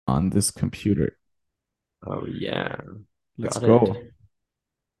on this computer. Oh yeah, Let's got it. go.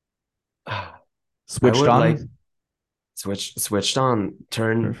 I Switched would like on. switched on,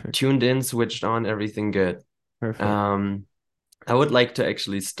 Perfect. tuned in, switched on, everything good. Perfect. Um, I would like to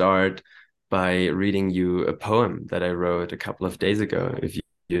actually start by reading you a poem that I wrote a couple of days ago,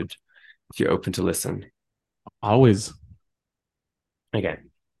 you'd if you're open to listen. Always. Okay.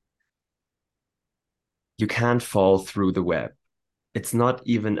 You can't fall through the web. It's not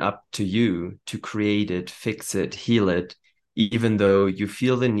even up to you to create it, fix it, heal it, even though you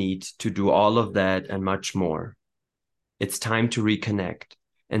feel the need to do all of that and much more. It's time to reconnect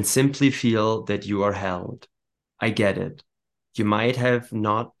and simply feel that you are held. I get it. You might have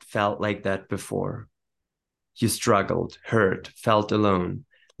not felt like that before. You struggled, hurt, felt alone,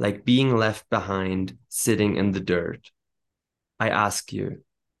 like being left behind, sitting in the dirt. I ask you,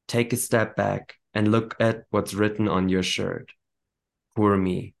 take a step back and look at what's written on your shirt. Poor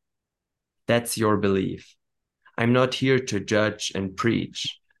me. That's your belief. I'm not here to judge and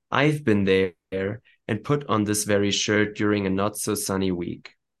preach. I've been there and put on this very shirt during a not so sunny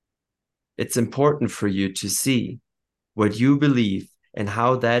week. It's important for you to see what you believe and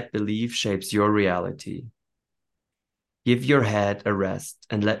how that belief shapes your reality. Give your head a rest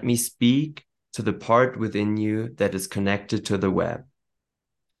and let me speak to the part within you that is connected to the web.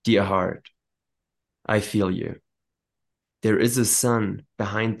 Dear heart, I feel you. There is a sun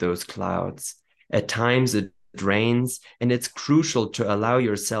behind those clouds. At times it rains, and it's crucial to allow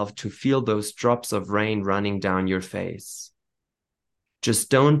yourself to feel those drops of rain running down your face. Just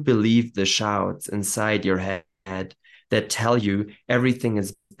don't believe the shouts inside your head that tell you everything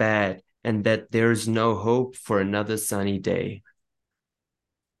is bad and that there's no hope for another sunny day.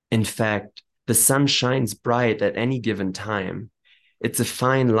 In fact, the sun shines bright at any given time. It's a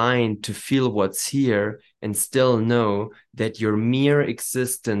fine line to feel what's here and still know that your mere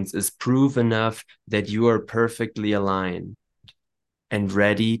existence is proof enough that you are perfectly aligned and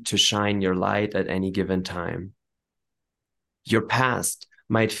ready to shine your light at any given time. Your past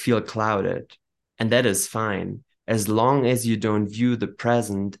might feel clouded, and that is fine, as long as you don't view the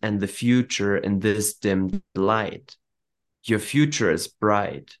present and the future in this dimmed light. Your future is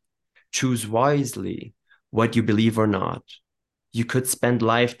bright. Choose wisely what you believe or not. You could spend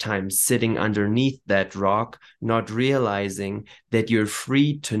lifetimes sitting underneath that rock, not realizing that you're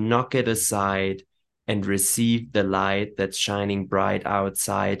free to knock it aside and receive the light that's shining bright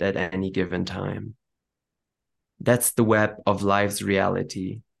outside at any given time. That's the web of life's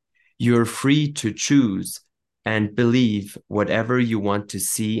reality. You're free to choose and believe whatever you want to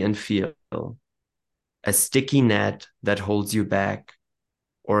see and feel. A sticky net that holds you back,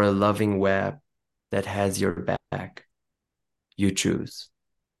 or a loving web that has your back. You choose.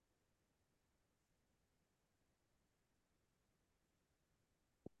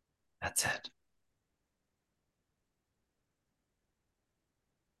 That's it.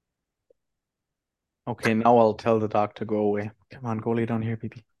 Okay, now I'll tell the dog to go away. Come on, go lay down here,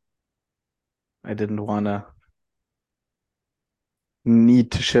 baby. I didn't want to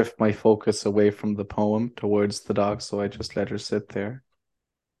need to shift my focus away from the poem towards the dog, so I just let her sit there.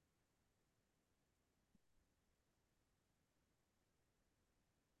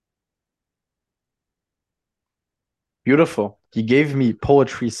 Beautiful. He gave me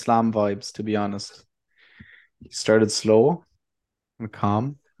poetry slam vibes, to be honest. He started slow and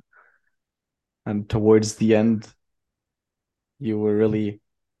calm, and towards the end, you were really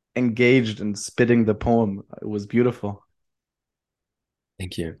engaged in spitting the poem. It was beautiful.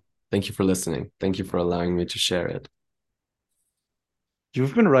 Thank you. Thank you for listening. Thank you for allowing me to share it.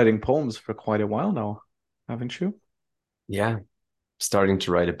 You've been writing poems for quite a while now, haven't you? Yeah, starting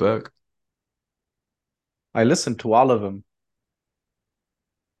to write a book. I listened to all of them.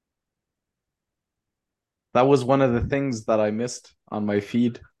 That was one of the things that I missed on my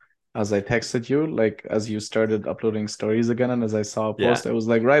feed as I texted you, like as you started uploading stories again, and as I saw a Yeah, post, I was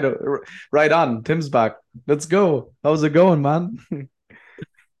like, right on. Tim's back. Let's go. How's it going, man?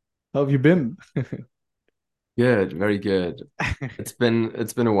 How have you been? good, very good. It's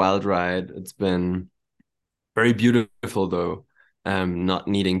been a wild ride. It's been very beautiful though. Not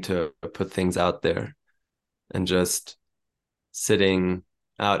needing to put things out there and just sitting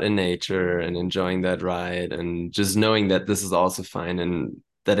out in nature and enjoying that ride and just knowing that this is also fine and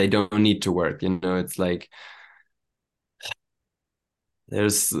that I don't need to work. It's like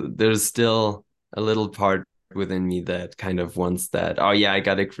there's still a little part within me that kind of wants that, oh yeah, I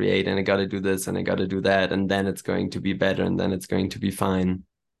gotta create and I gotta do this and I gotta do that, and then it's going to be better and then it's going to be fine.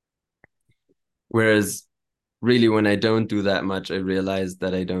 Whereas really, when I don't do that much, I realize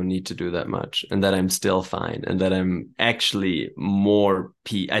that I don't need to do that much and that I'm still fine and that I'm actually more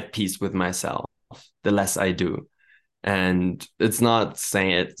at peace with myself the less I do. And it's not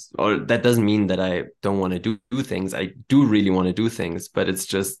saying it, or that doesn't mean that I don't want to do things. I do really want to do things, but it's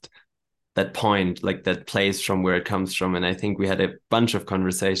just that point, like that place from where it comes from. And I think we had a bunch of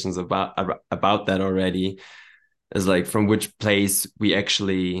conversations about that already, is like from which place we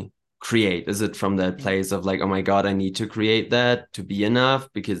actually create. Is it from that place of like, oh my God, I need to create that to be enough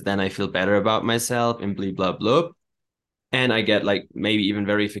because then I feel better about myself and blah blah blah. And I get like maybe even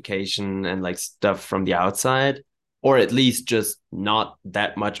verification and like stuff from the outside, or at least just not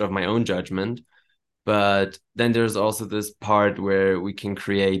that much of my own judgment. But then there's also this part where we can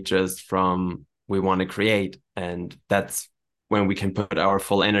create just from we want to create. And that's when we can put our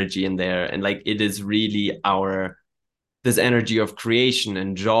full energy in there. And like it is really our this energy of creation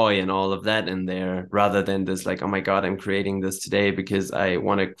and joy and all of that in there rather than this like, oh my God, I'm creating this today because I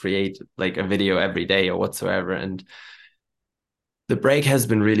want to create like a video every day or whatsoever. And the break has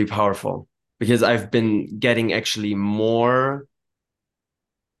been really powerful because I've been getting actually more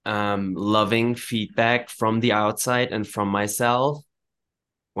loving feedback from the outside and from myself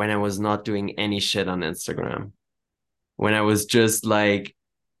when I was not doing any shit on Instagram. When I was just like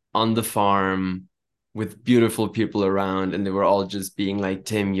on the farm with beautiful people around and they were all just being like,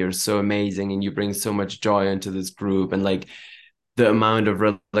 Tim, you're so amazing and you bring so much joy into this group and like the amount of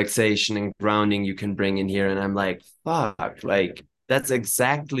relaxation and grounding you can bring in here. And I'm like, fuck, like that's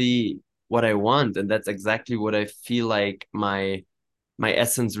exactly what I want. And that's exactly what I feel like my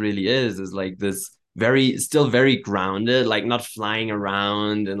essence really is like this very still very grounded, like not flying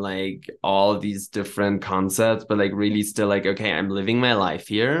around and like all these different concepts, but like really still like, okay, I'm living my life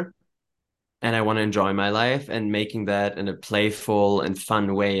here and I want to enjoy my life and making that in a playful and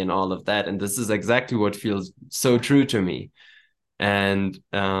fun way and all of that. And this is exactly what feels so true to me. And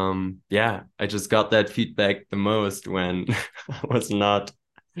yeah, I just got that feedback the most when I was not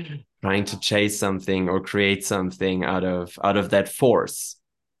trying to chase something or create something out of that force.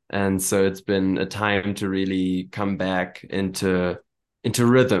 And so it's been a time to really come back into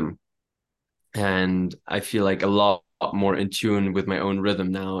rhythm. And I feel like a lot more in tune with my own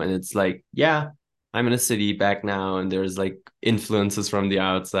rhythm now. And it's like, yeah, I'm in a city back now, and there's like influences from the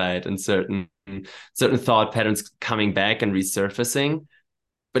outside and certain thought patterns coming back and resurfacing.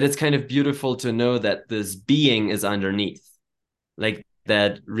 But it's kind of beautiful to know that this being is underneath, like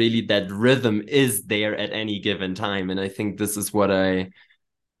that really that rhythm is there at any given time. And I think this is what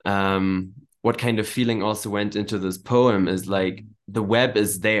kind of feeling also went into this poem is like the web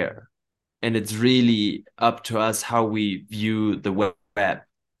is there and it's really up to us how we view the web.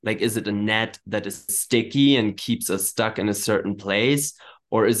 Like, is it a net that is sticky and keeps us stuck in a certain place?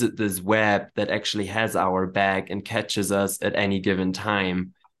 Or is it this web that actually has our back and catches us at any given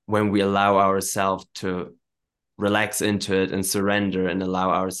time when we allow ourselves to relax into it and surrender and allow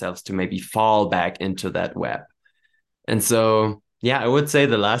ourselves to maybe fall back into that web? And so, yeah, I would say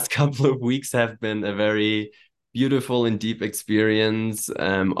the last couple of weeks have been a very beautiful and deep experience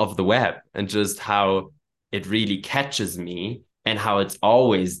of the web and just how it really catches me and how it's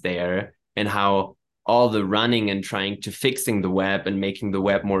always there and how all the running and trying to fixing the web and making the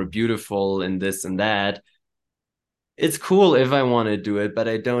web more beautiful and this and that, it's cool if I want to do it, but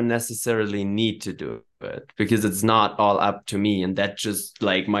I don't necessarily need to do it because it's not all up to me. And that just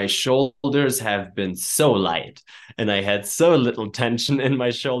like my shoulders have been so light and I had so little tension in my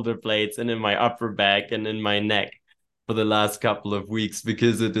shoulder blades and in my upper back and in my neck for the last couple of weeks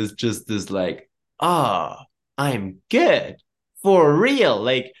because it is just this like, ah, oh, I'm good for real.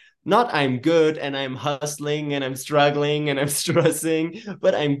 Like, not I'm good and I'm hustling and I'm struggling and I'm stressing,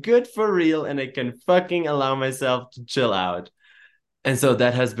 but I'm good for real and I can fucking allow myself to chill out. And so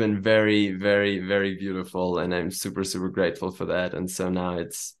that has been very, very, very beautiful. And I'm super, super grateful for that. And so now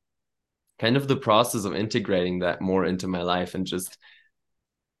it's kind of the process of integrating that more into my life and just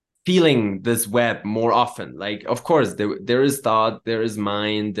feeling this web more often. Like, of course, there is thought, there is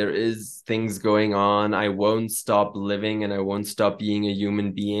mind, there is things going on. I won't stop living and I won't stop being a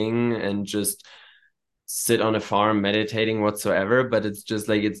human being and just sit on a farm meditating whatsoever. But it's just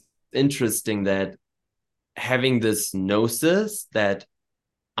like, it's interesting that having this gnosis that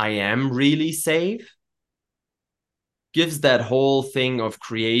I am really safe gives that whole thing of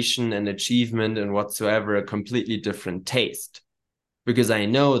creation and achievement and whatsoever a completely different taste. Because I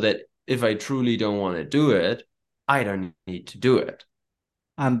know that if I truly don't want to do it, I don't need to do it.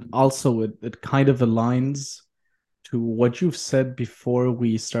 And also, it kind of aligns to what you've said before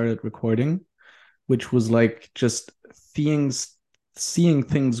we started recording, which was like just seeing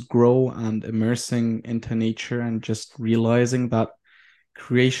things grow and immersing into nature and just realizing that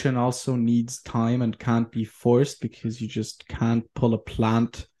creation also needs time and can't be forced, because you just can't pull a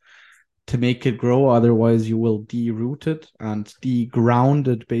plant to make it grow. Otherwise, you will de-root it and de-ground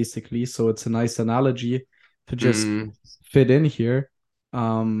it, basically. So it's a nice analogy to just fit in here.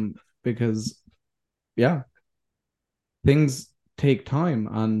 Because, yeah, things take time.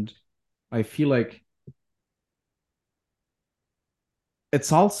 And I feel like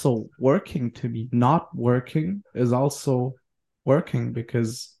it's also working to me. Not working is also working,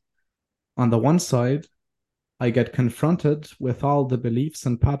 because on the one side, I get confronted with all the beliefs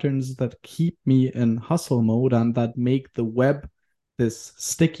and patterns that keep me in hustle mode and that make the web this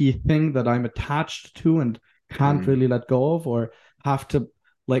sticky thing that I'm attached to and can't really let go of, or have to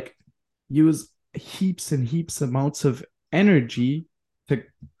like use heaps and heaps amounts of energy to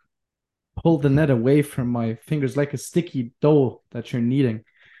pull the net away from my fingers, like a sticky dough that you're kneading.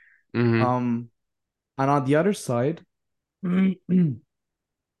 And on the other side, I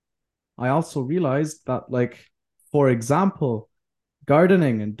also realized that, like, for example,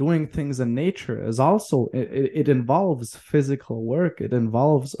 gardening and doing things in nature is also, it involves physical work, it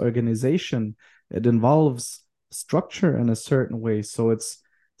involves organization, it involves structure in a certain way. So it's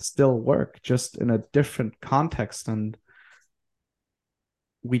still work, just in a different context. And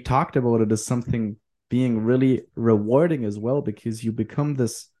we talked about it as something being really rewarding as well, because you become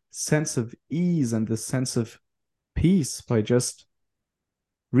this sense of ease and this sense of peace by just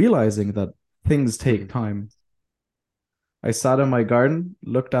realizing that things take time. I sat in my garden,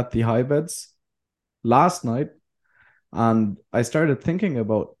 looked at the high beds last night, and I started thinking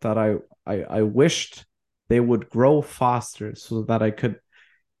about that. I wished they would grow faster so that I could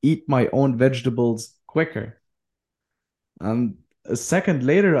eat my own vegetables quicker. And a second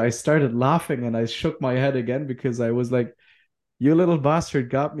later, I started laughing and I shook my head again, because I was like, you little bastard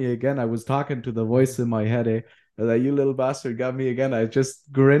got me again. I was talking to the voice in my head, eh? That you little bastard got me again. I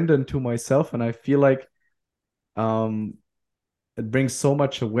just grinned into myself, and I feel like um it brings so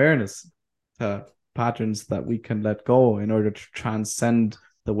much awareness to patterns that we can let go in order to transcend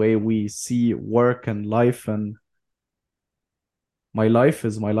the way we see work and life. And my life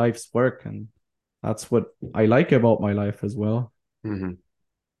is my life's work, and that's what I like about my life as well.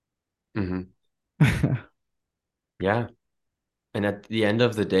 Yeah. And at the end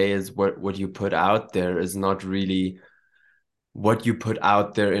of the day, is what you put out there is not really what you put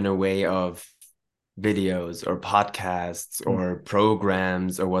out there in a way of videos or podcasts or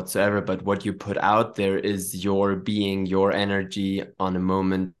programs or whatsoever, but what you put out there is your being, your energy on a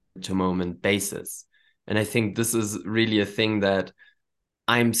moment to moment basis. And I think this is really a thing that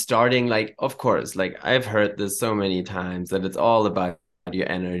I'm starting, like, of course, like I've heard this so many times that it's all about your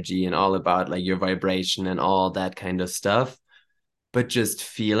energy and all about like your vibration and all that kind of stuff. But just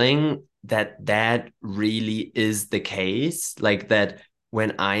feeling that that really is the case, like that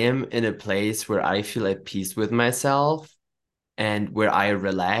when I am in a place where I feel at peace with myself and where I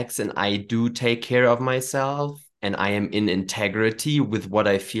relax and I do take care of myself and I am in integrity with what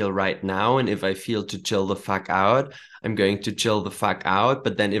I feel right now. And if I feel to chill the fuck out, I'm going to chill the fuck out.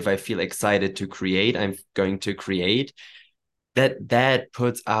 But then if I feel excited to create, I'm going to create. That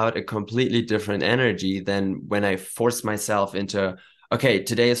puts out a completely different energy than when I force myself into, okay,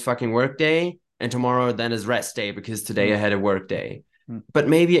 today is fucking work day and tomorrow then is rest day because today I had a work day. But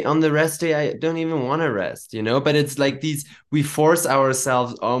maybe on the rest day I don't even want to rest, you know? But it's like these, we force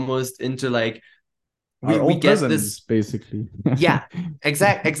ourselves almost into like we own get prisons, this, basically. yeah,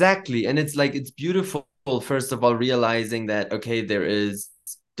 exactly. And it's like it's beautiful, first of all, realizing that okay, there is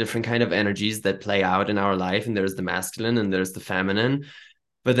different kind of energies that play out in our life, and there's the masculine and there's the feminine.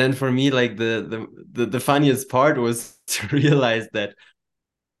 But then for me, like the funniest part was to realize that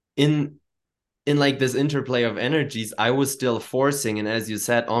in like this interplay of energies, I was still forcing, and as you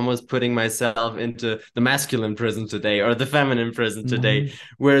said, almost putting myself into the masculine prison today or the feminine prison today.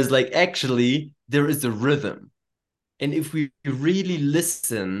 Whereas like actually there is a rhythm. And if we really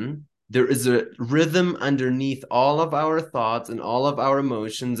listen, there is a rhythm underneath all of our thoughts and all of our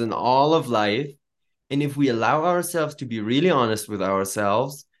emotions and all of life. And if we allow ourselves to be really honest with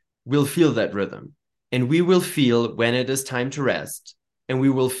ourselves, we'll feel that rhythm. And we will feel when it is time to rest. And we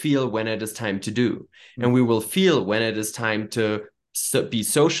will feel when it is time to do. And we will feel when it is time to be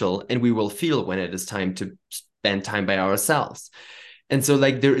social. And we will feel when it is time to spend time by ourselves. And so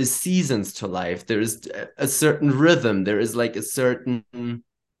like there is seasons to life, there is a certain rhythm, there is like a certain,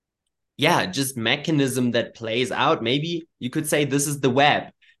 yeah, just mechanism that plays out. Maybe you could say this is the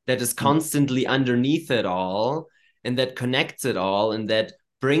web that is constantly underneath it all and that connects it all and that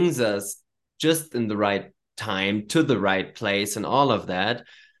brings us just in the right time to the right place and all of that.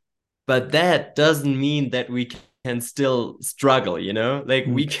 But that doesn't mean that we can still struggle, you know? Like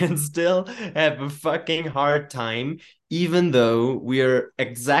we can still have a fucking hard time, even though we're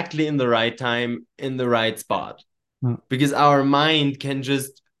exactly in the right time, in the right spot. Because our mind can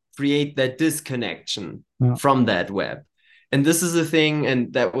just create that disconnection from that web. And this is the thing,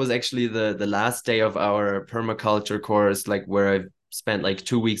 and that was actually the last day of our permaculture course, like where I spent like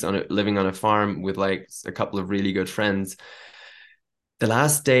 2 weeks living on a farm with like a couple of really good friends. The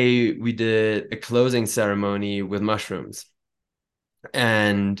last day we did a closing ceremony with mushrooms,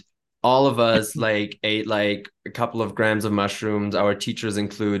 and all of us like ate like a couple of grams of mushrooms, our teachers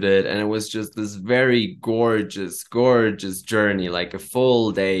included, and it was just this very gorgeous journey, like a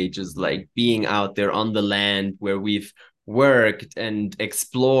full day just like being out there on the land where we've worked and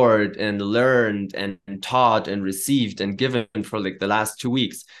explored and learned and taught and received and given for like the last 2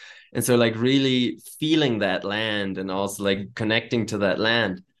 weeks. And so like really feeling that land and also like connecting to that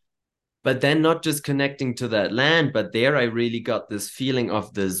land. But then not just connecting to that land, but there I really got this feeling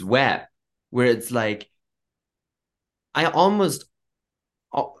of this web where it's like, I almost,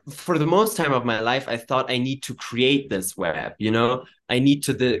 for the most time of my life, I thought I need to create this web, you know, I need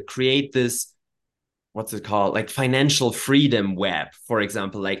to create this, what's it called? Like financial freedom web, for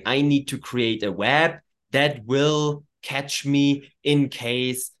example. Like I need to create a web that will catch me in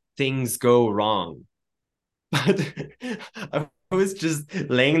case things go wrong. But I was just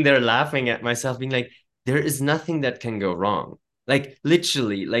laying there laughing at myself, being like, there is nothing that can go wrong. Like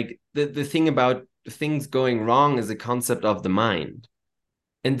literally, like the thing about things going wrong is a concept of the mind.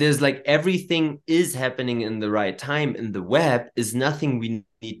 And there's like everything is happening in the right time in the web is nothing we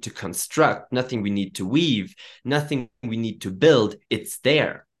need to construct, nothing we need to weave, nothing we need to build. It's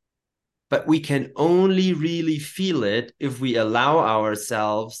there. But we can only really feel it if we allow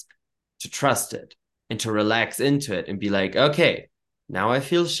ourselves to trust it and to relax into it and be like, okay, now I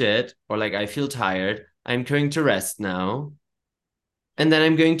feel shit, or like I feel tired. I'm going to rest now. And then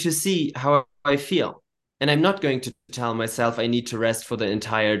I'm going to see how I feel. And I'm not going to tell myself I need to rest for the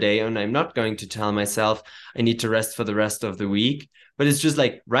entire day. And I'm not going to tell myself I need to rest for the rest of the week. But it's just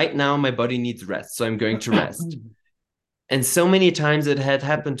like right now, my body needs rest. So I'm going to rest. And so many times it had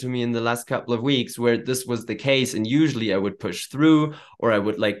happened to me in the last couple of weeks where this was the case. And usually I would push through, or I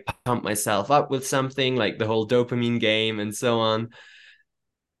would like pump myself up with something like the whole dopamine game and so on.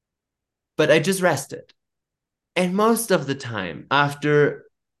 But I just rested. And most of the time, after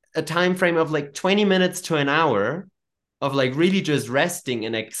a time frame of like 20 minutes to an hour of like really just resting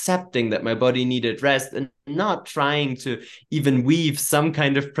and accepting that my body needed rest and not trying to even weave some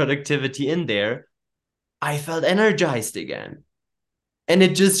kind of productivity in there, I felt energized again. And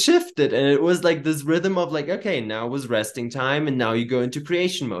it just shifted. And it was like this rhythm of like, okay, now was resting time. And now you go into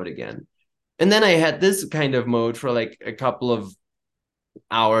creation mode again. And then I had this kind of mode for like a couple of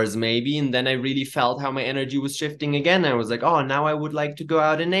hours maybe. And then I really felt how my energy was shifting again. I was like, oh, now I would like to go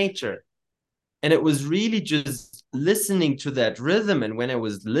out in nature. And it was really just listening to that rhythm. And when I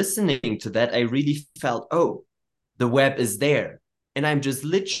was listening to that, I really felt, oh, the web is there. And I'm just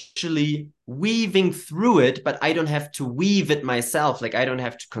literally weaving through it, but I don't have to weave it myself. Like I don't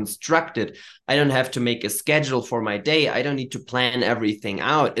have to construct it. I don't have to make a schedule for my day. I don't need to plan everything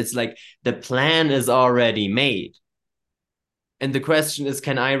out. It's like the plan is already made. And the question is,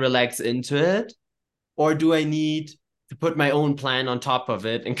 can I relax into it? Or do I need to put my own plan on top of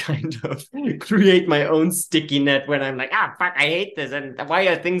it and kind of create my own sticky net when I'm like, fuck, I hate this. And why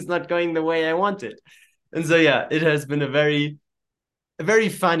are things not going the way I want it? And so, yeah, it has been a very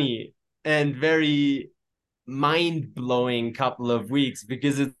funny and very mind-blowing couple of weeks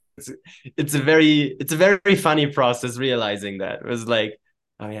because it's a very funny process realizing that. It was like,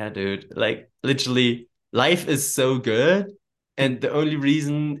 oh yeah, dude, like literally life is so good, and the only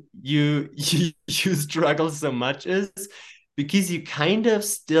reason you struggle so much is because you kind of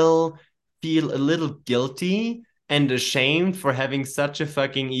still feel a little guilty and ashamed for having such a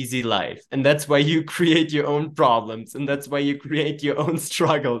fucking easy life. And that's why you create your own problems and that's why you create your own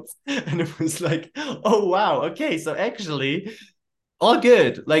struggles. And it was like, oh, wow. Okay. So actually, all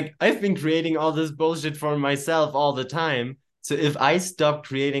good. Like, I've been creating all this bullshit for myself all the time. So if I stop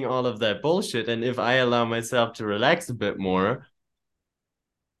creating all of that bullshit and if I allow myself to relax a bit more,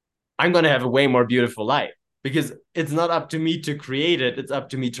 I'm going to have a way more beautiful life because it's not up to me to create it. It's up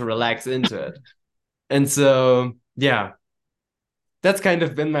to me to relax into it. And so, yeah, that's kind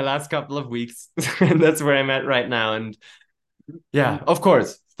of been my last couple of weeks. And that's where I'm at right now. And yeah, of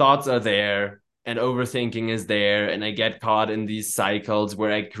course, thoughts are there and overthinking is there. And I get caught in these cycles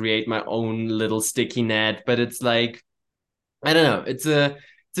where I create my own little sticky net. But it's like, I don't know, it's a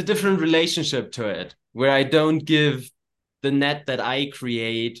different relationship to it. where I don't give the net that I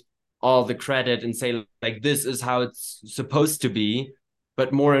create all the credit and say like this is how it's supposed to be.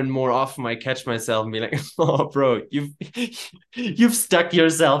 But more and more often I catch myself and be like, oh bro, you've stuck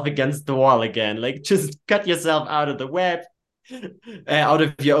yourself against the wall again. Like just cut yourself out of the web, out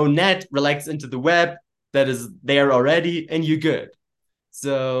of your own net, relax into the web that is there already, and you're good.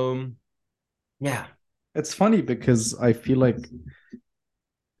 So yeah. It's funny because I feel like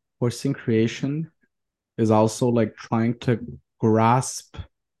forcing creation is also like trying to grasp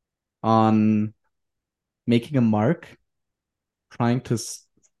on making a mark, trying to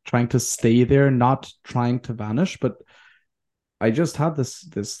trying to stay there, not trying to vanish. But I just had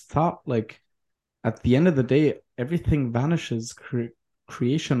this thought, like at the end of the day, everything vanishes.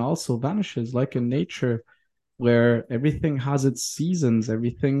 Creation also vanishes, like in nature, where everything has its seasons,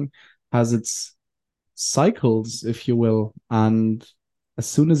 everything has its cycles, if you will. And as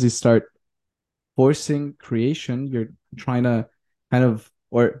soon as you start forcing creation, you're trying to kind of,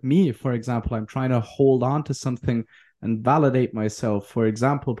 or me, for example, I'm trying to hold on to something and validate myself. For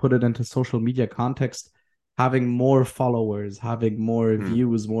example, put it into social media context, having more followers, having more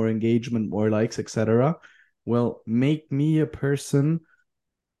views, more engagement, more likes, etc., will make me a person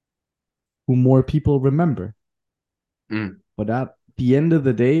who more people remember. But at the end of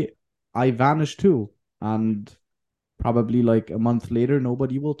the day, I vanish too. And probably like a month later,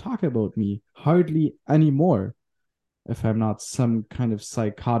 nobody will talk about me hardly anymore if I'm not some kind of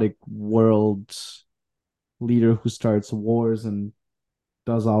psychotic world leader who starts wars and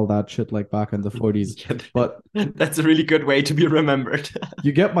does all that shit like back in the 40s. But that's a really good way to be remembered.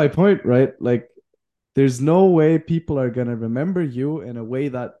 You get my point, right? Like, there's no way people are going to remember you in a way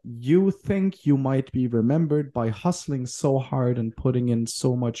that you think you might be remembered by hustling so hard and putting in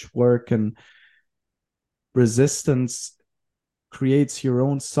so much work, and resistance creates your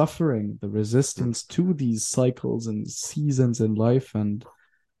own suffering, the resistance to these cycles and seasons in life. And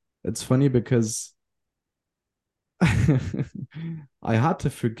it's funny because I had to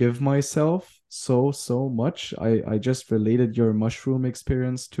forgive myself so much. I just related your mushroom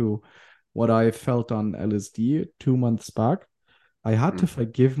experience to what I felt on LSD 2 months back. I had to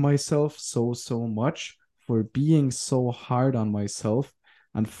forgive myself so much for being so hard on myself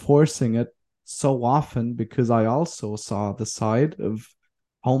and forcing it so often, because I also saw the side of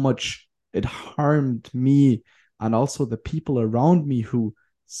how much it harmed me and also the people around me who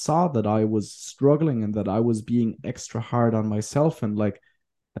saw that I was struggling and that I was being extra hard on myself, and like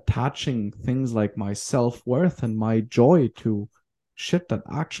attaching things like my self-worth and my joy to shit that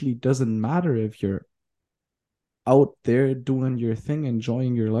actually doesn't matter if you're out there doing your thing,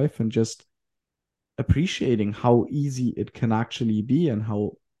 enjoying your life, and just appreciating how easy it can actually be and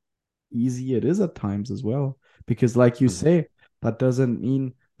how easy it is at times as well. Because, like you say, that doesn't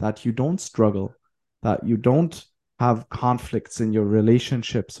mean that you don't struggle, that you don't have conflicts in your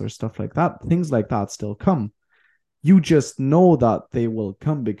relationships or stuff like that. Things like that still come. You just know that they will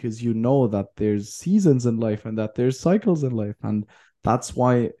come because you know that there's seasons in life and that there's cycles in life. And that's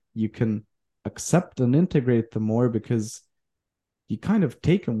why you can accept and integrate them more, because you kind of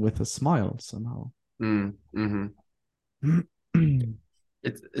take them with a smile somehow.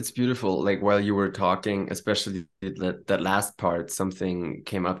 It's beautiful. Like while you were talking, especially that last part, something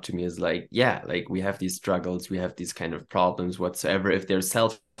came up to me is like, yeah, like we have these struggles, we have these kind of problems whatsoever. If they're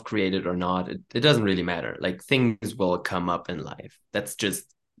self-created or not, it doesn't really matter. Like things will come up in life. That's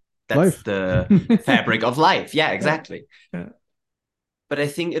Life. the fabric of life. Yeah, exactly. Yeah. But I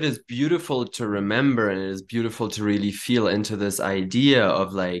think it is beautiful to remember, and it is beautiful to really feel into this idea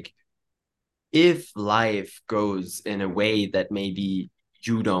of like, if life goes in a way that maybe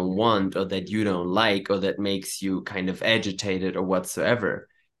you don't want, or that you don't like, or that makes you kind of agitated or whatsoever,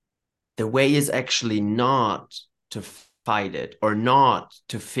 the way is actually not to fight it or not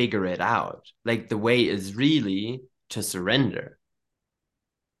to figure it out. Like the way is really to surrender.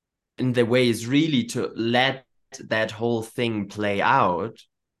 And the way is really to let that whole thing play out,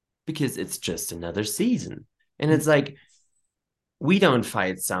 because it's just another season. And it's like, we don't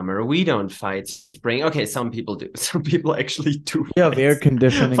fight summer, we don't fight spring. Okay, some people do. Some people actually do. We have air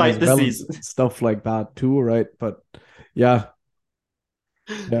conditioning fight as the well season. and stuff like that too, right? But yeah.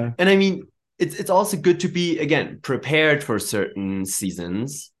 Yeah. And I mean, it's also good to be, again, prepared for certain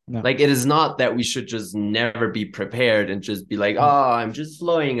seasons. Yeah. Like, it is not that we should just never be prepared and just be like, oh, I'm just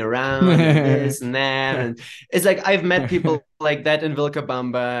flowing around and this and that. And it's like, I've met people like that in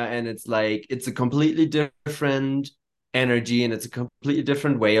Vilcabamba, and it's like, it's a completely different energy and it's a completely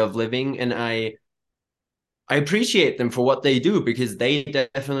different way of living. And I appreciate them for what they do, because they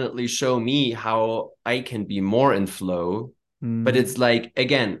definitely show me how I can be more in flow. But it's like,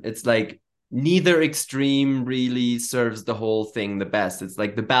 again, it's like neither extreme really serves the whole thing the best. It's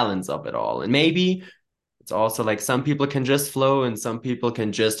like the balance of it all. And maybe it's also like some people can just flow and some people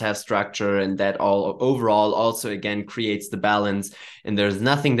can just have structure, and that all overall also again creates the balance, and there's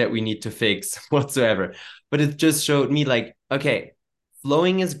nothing that we need to fix whatsoever. But it just showed me like, okay,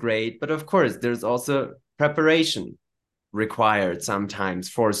 flowing is great, but of course there's also preparation required sometimes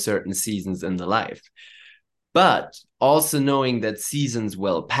for certain seasons in the life. But also knowing that seasons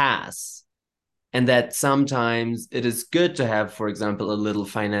will pass, and that sometimes it is good to have, for example, a little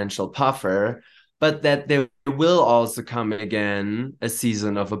financial puffer, but that there will also come again a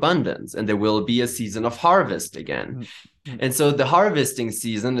season of abundance, and there will be a season of harvest again. And so the harvesting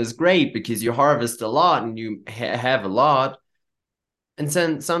season is great because you harvest a lot and you have a lot. And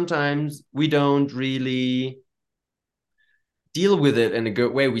then sometimes we don't really deal with it in a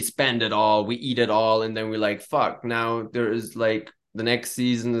good way. We spend it all, we eat it all, and then we're like, fuck, now there is like the next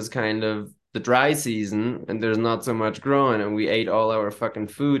season is kind of the dry season and there's not so much growing, and we ate all our fucking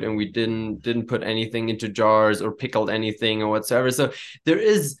food and we didn't put anything into jars or pickled anything or whatsoever. So there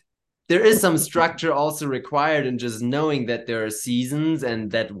is some structure also required in just knowing that there are seasons, and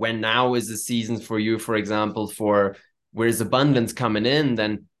that when now is the season for you, for example, for where's abundance coming in,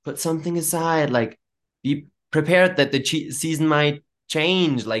 then put something aside, like be prepared that the season might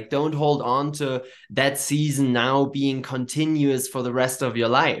change. Like, don't hold on to that season now being continuous for the rest of your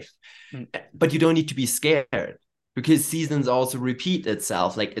life. But you don't need to be scared, because seasons also repeat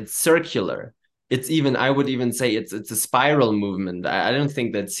itself. Like, it's circular. It's even, I would even say it's a spiral movement. I don't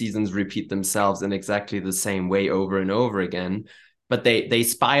think that seasons repeat themselves in exactly the same way over and over again, but they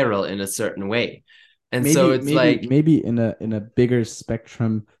spiral in a certain way. And so it's like, maybe in a bigger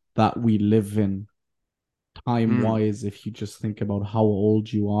spectrum that we live in, time wise, if you just think about how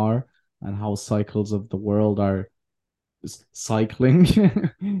old you are and how cycles of the world are cycling.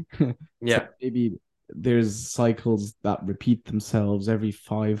 yeah. So maybe there's cycles that repeat themselves every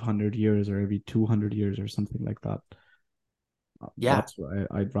 500 years or every 200 years or something like that. Yeah. That's what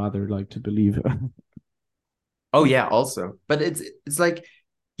I'd rather like to believe. Oh yeah, also. But it's like,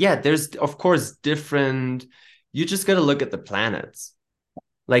 yeah, there's of course different, you just got to look at the planets.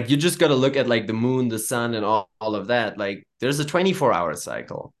 Like, you just got to look at like the moon, the sun, and all of that. Like, there's a 24-hour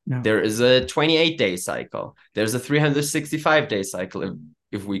cycle. No. There is a 28-day cycle. There's a 365-day cycle,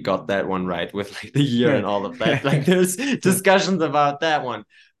 if we got that one right with like the year and all of that. Like, there's discussions about that one.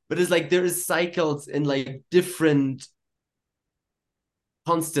 But it's like there is cycles in like different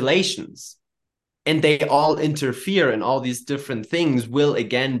constellations, and they all interfere, and all these different things will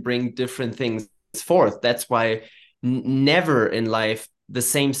again bring different things forth. That's why never in life the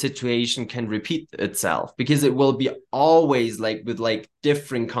same situation can repeat itself, because it will be always like with like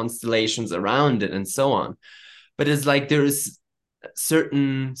different constellations around it and so on. But it's like there is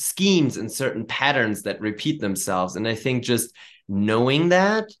certain schemes and certain patterns that repeat themselves, and I think just knowing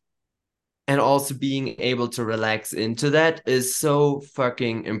that and also being able to relax into that is so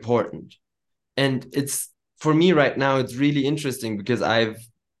fucking important. And it's, for me right now, it's really interesting because I've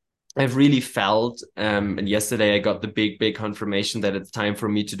really felt, and yesterday I got the big confirmation that it's time for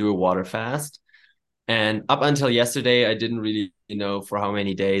me to do a water fast. And up until yesterday, I didn't really know for how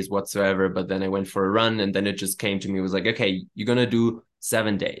many days whatsoever. But then I went for a run, and then it just came to me. It was like, okay, you're gonna do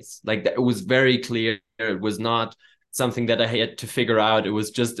 7 days. Like, that, it was very clear. It was not something that I had to figure out. It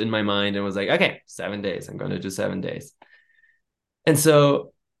was just in my mind. It was like, okay, 7 days. I'm gonna do 7 days. And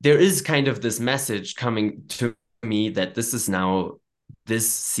so there is kind of this message coming to me that this is now this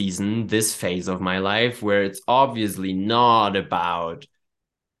season, this phase of my life where it's obviously not about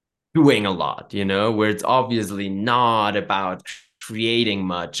doing a lot, where it's obviously not about creating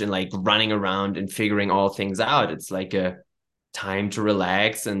much and like running around and figuring all things out. It's like a time to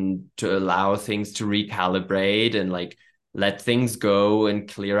relax and to allow things to recalibrate and like let things go and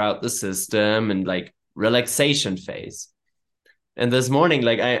clear out the system, and like relaxation phase. And this morning,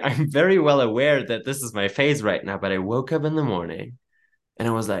 like I'm very well aware that this is my phase right now, but I woke up in the morning and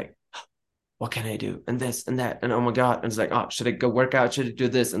I was like, what can I do? And this and that. And oh my God. And it's like, oh, should I go work out? Should I do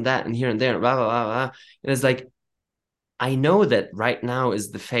this and that and here and there? Blah, blah, blah, blah. And it's like, I know that right now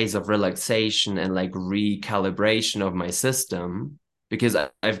is the phase of relaxation and like recalibration of my system, because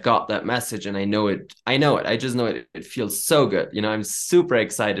I've got that message and I know it. I know it. I just know it. It feels so good. I'm super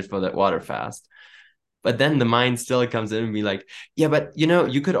excited for that water fast. But then the mind still comes in and be like, yeah, but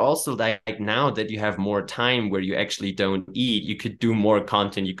you could also, like now that you have more time where you actually don't eat, you could do more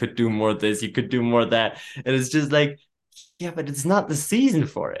content, you could do more this, you could do more that. And it's just like, yeah, but it's not the season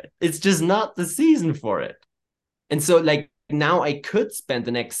for it. It's just not the season for it. And so like now I could spend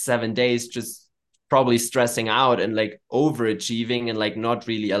the next 7 days just probably stressing out and like overachieving and like not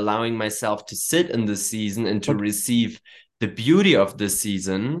really allowing myself to sit in the season and to receive the beauty of the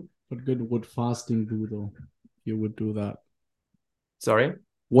season. What good would fasting do though? You would do that. Sorry?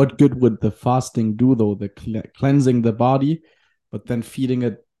 What good would the fasting do though? The cleansing the body, but then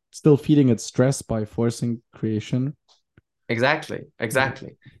still feeding it stress by forcing creation.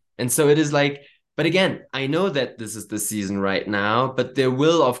 Exactly. And so it is like, but again, I know that this is the season right now, but there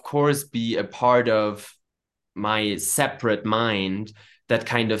will, of course, be a part of my separate mind that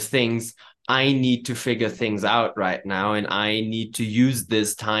kind of thinks I need to figure things out right now and I need to use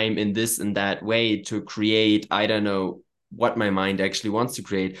this time in this and that way to create, I don't know what my mind actually wants to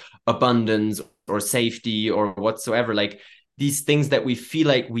create, abundance or safety or whatsoever. Like these things that we feel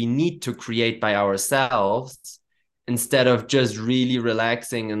like we need to create by ourselves instead of just really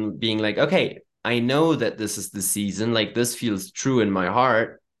relaxing and being like, okay, I know that this is the season, like this feels true in my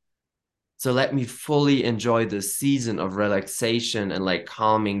heart. So let me fully enjoy this season of relaxation and like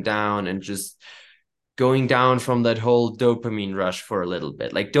calming down and just going down from that whole dopamine rush for a little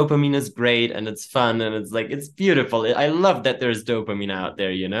bit. Like dopamine is great and it's fun and it's like it's beautiful. I love that there's dopamine out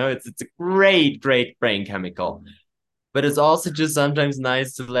there, you know? It's a great brain chemical. But it's also just sometimes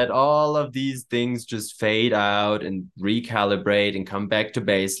nice to let all of these things just fade out and recalibrate and come back to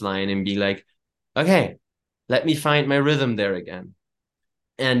baseline and be like, okay, let me find my rhythm there again.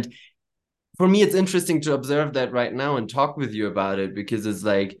 And for me, it's interesting to observe that right now and talk with you about it because it's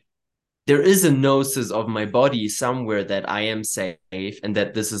like there is a gnosis of my body somewhere that I am safe and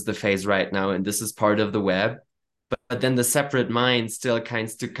that this is the phase right now and this is part of the web. But then the separate mind still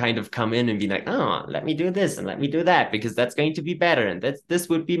kind of come in and be like, oh, let me do this and let me do that because that's going to be better and this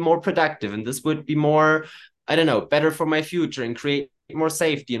would be more productive and this would be more, I don't know, better for my future and create more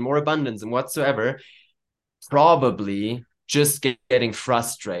safety and more abundance and whatsoever. Probably just getting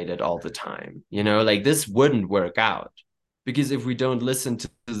frustrated all the time, you know, like this wouldn't work out because if we don't listen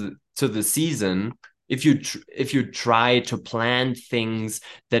to the season, if you try to plant things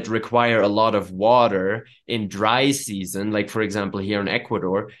that require a lot of water in dry season, like for example here in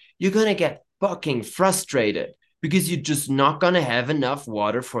Ecuador, you're gonna get fucking frustrated because you're just not gonna have enough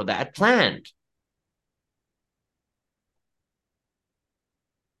water for that plant.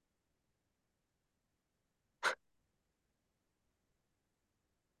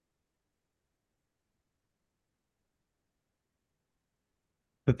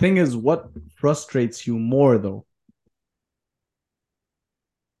 The thing is, what frustrates you more though?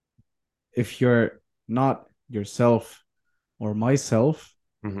 If you're not yourself or myself,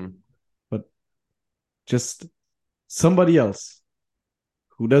 Mm-hmm. but just somebody else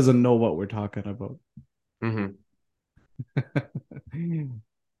who doesn't know what we're talking about. Mm-hmm.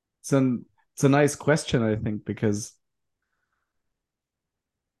 it's an it's a nice question, I think, because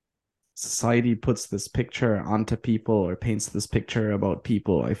society puts this picture onto people or paints this picture about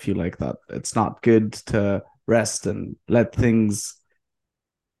people. I feel like that it's not good to rest and let things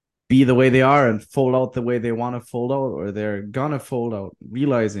be the way they are and fold out the way they want to fold out, or they're gonna fold out,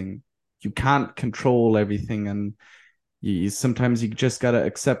 realizing you can't control everything, and sometimes you just gotta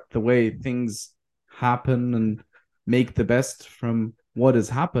accept the way things happen and make the best from what is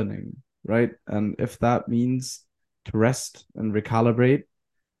happening, right? And if that means to rest and recalibrate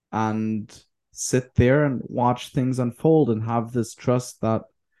and sit there and watch things unfold and have this trust that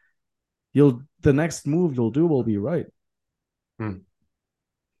the next move you'll do will be right. Mm.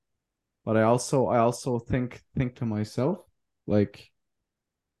 But I also think to myself, like,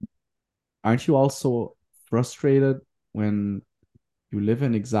 aren't you also frustrated when you live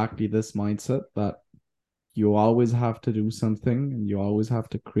in exactly this mindset that you always have to do something and you always have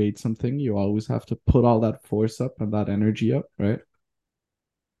to create something, you always have to put all that force up and that energy up, right?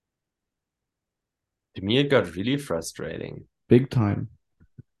 To me, it got really frustrating. Big time.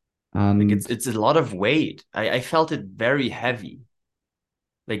 Like And it's a lot of weight. I felt it very heavy.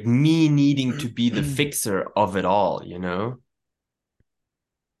 Like me needing to be the fixer of it all, you know?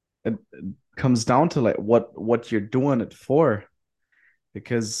 it comes down to like what you're doing it for,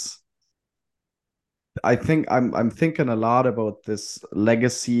 because I think I'm thinking a lot about this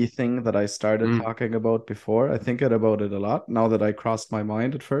legacy thing that I started Mm, talking about before. I think about it a lot now that I crossed my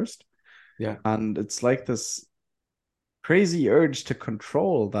mind at first. yeah. And it's like this crazy urge to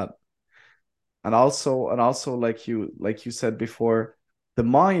control that, and also like you said before, the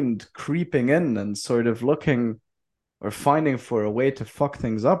mind creeping in and sort of looking or finding for a way to fuck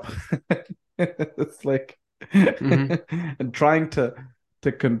things up. It's like Hmm. and trying to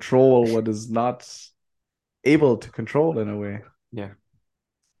control what is not able to control in a way. Yeah.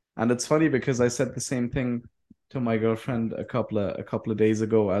 And it's funny because I said the same thing to my girlfriend a couple of days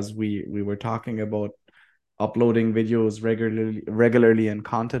ago as we were talking about uploading videos regularly and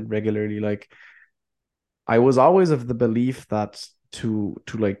content regularly. Like I was always of the belief that to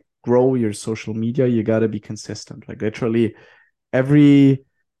like grow your social media, you got to be consistent. Like literally every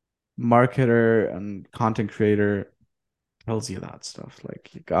marketer and content creator tells you that stuff.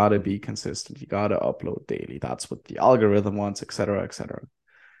 Like you got to be consistent. You got to upload daily. That's what the algorithm wants, etc., etc.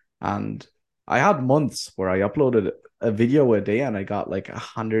 And I had months where I uploaded a video a day and I got like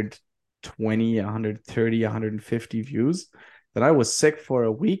 120, 130, 150 views. Then I was sick for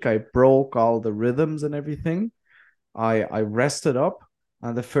a week. I broke all the rhythms and everything. I rested up,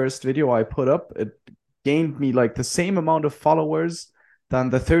 and the first video I put up, it gained me like the same amount of followers than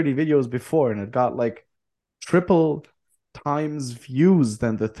the 30 videos before, and it got like triple times views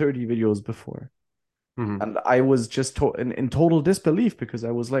than the 30 videos before. Mm-hmm. And I was just in total disbelief because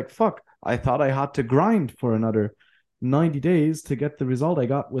I was like, fuck, I thought I had to grind for another 90 days to get the result I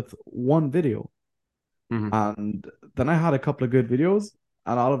got with one video. Mm-hmm. And then I had a couple of good videos,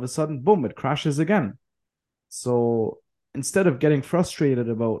 and all of a sudden, boom, it crashes again. So instead of getting frustrated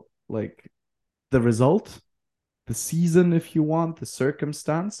about like the result, the season, if you want, the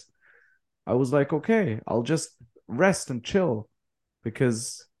circumstance, I was like, okay, I'll just rest and chill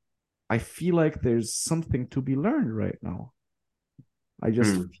because I feel like there's something to be learned right now. I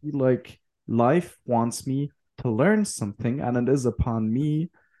just Mm-hmm. feel like life wants me to learn something, and it is upon me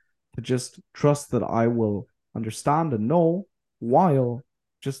to just trust that I will understand and know while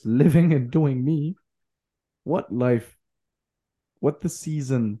just living and doing me what life, what the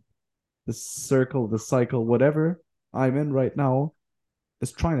season, the circle, the cycle, whatever I'm in right now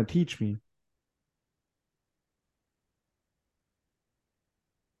is trying to teach me.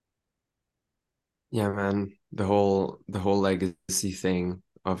 Yeah, man. The whole legacy thing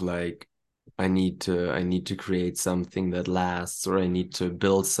of like I need to create something that lasts, or I need to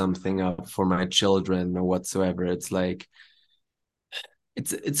build something up for my children or whatsoever. It's like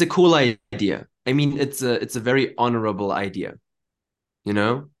it's a cool idea. I mean, it's a very honorable idea, you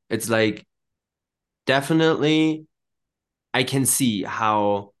know? It's like definitely I can see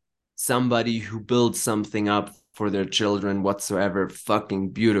how somebody who builds something up for their children whatsoever fucking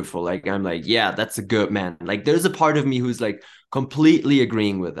beautiful. Like I'm like, yeah, that's a good man. Like there's a part of me who's like completely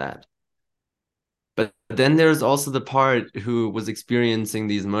agreeing with that. But then there's also the part who was experiencing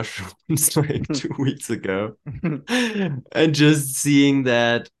these mushrooms like 2 weeks ago and just seeing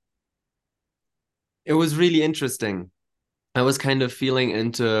that it was really interesting. I was kind of feeling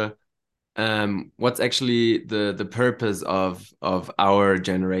into what's actually the purpose of our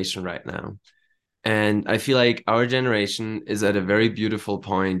generation right now. And I feel like our generation is at a very beautiful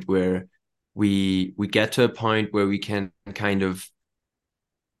point where we get to a point where we can kind of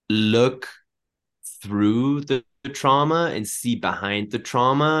look through the trauma and see behind the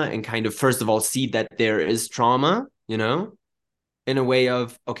trauma and kind of first of all see that there is trauma, you know, in a way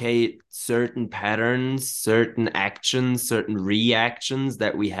of okay, certain patterns, certain actions, certain reactions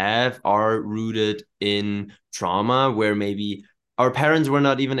that we have are rooted in trauma where maybe our parents were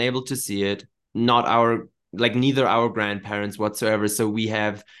not even able to see it, not our like neither our grandparents whatsoever. So we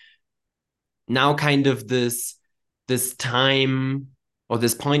have now kind of this time or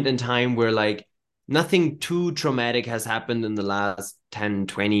this point in time where like nothing too traumatic has happened in the last 10,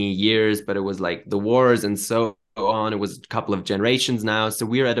 20 years, but it was like the wars and so on. It was a couple of generations now. So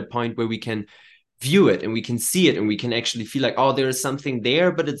we're at a point where we can view it and we can see it and we can actually feel like, oh, there is something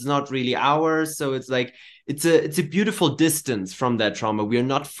there, but it's not really ours. So it's like it's a beautiful distance from that trauma. We are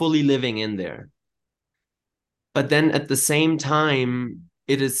not fully living in there. But then at the same time,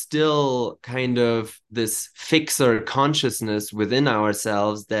 it is still kind of this fixer consciousness within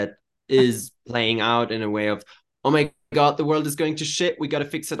ourselves that is playing out in a way of, oh my God, the world is going to shit. We got to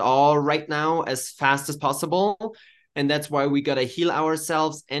fix it all right now as fast as possible. And that's why we got to heal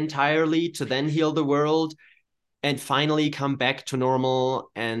ourselves entirely to then heal the world and finally come back to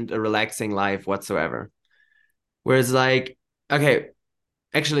normal and a relaxing life whatsoever. Whereas, like, okay,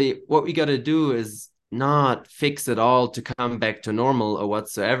 actually, what we got to do is not fix it all to come back to normal or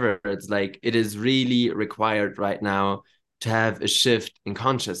whatsoever. It's like it is really required right now to have a shift in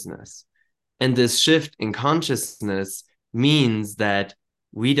consciousness. And this shift in consciousness means that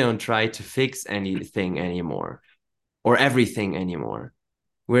we don't try to fix anything anymore or everything anymore.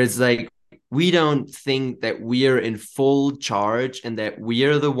 Whereas, like, we don't think that we're in full charge and that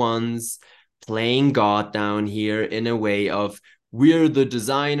we're the ones playing God down here in a way of we're the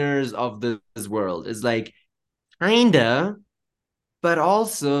designers of this world. It's like, kinda, but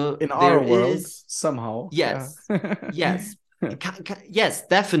also In our there world, is, somehow, yeah. yes, yes. Yes,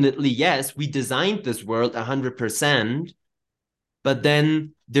 definitely. Yes, we designed this world 100%, but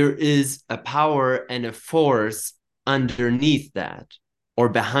then there is a power and a force underneath that or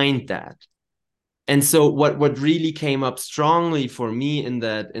behind that. And so what really came up strongly for me in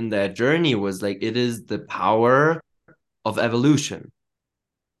that journey was like it is the power of evolution.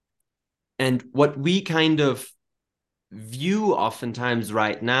 And what we kind of view oftentimes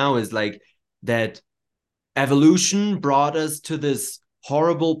right now is like that evolution brought us to this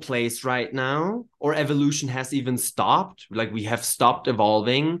horrible place right now, or evolution has even stopped. Like we have stopped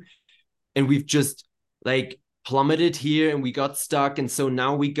evolving and we've just like plummeted here and we got stuck. And so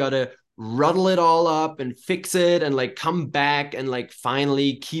now we gotta ruddle it all up and fix it and like come back and like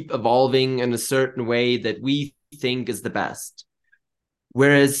finally keep evolving in a certain way that we think is the best.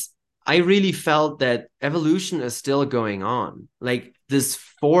 Whereas I really felt that evolution is still going on. Like this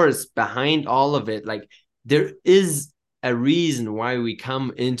force behind all of it, like there is a reason why we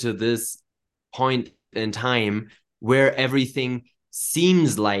come into this point in time where everything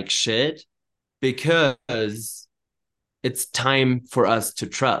seems like shit, because it's time for us to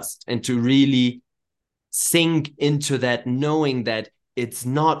trust and to really sink into that, knowing that it's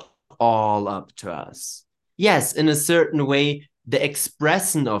not all up to us. Yes, in a certain way, the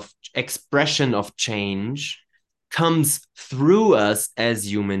expression of change comes through us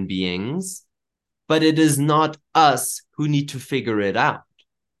as human beings, but it is not us who need to figure it out.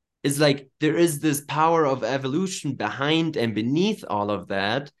 It's like there is this power of evolution behind and beneath all of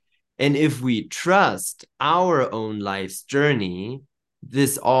that. And if we trust our own life's journey,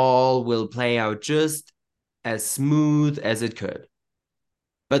 this all will play out just as smooth as it could.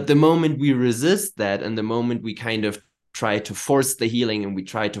 But the moment we resist that, and the moment we kind of try to force the healing and we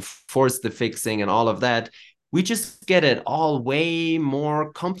try to force the fixing and all of that, we just get it all way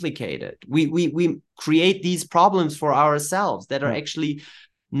more complicated. We create these problems for ourselves that are Yeah. actually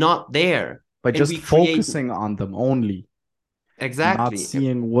not there. By And just we create focusing on them only, not exactly.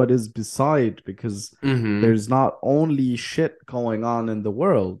 seeing what is beside, because Mm-hmm. there's not only shit going on in the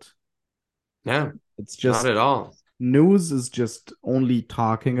world. Yeah, It's not just at all. news is just only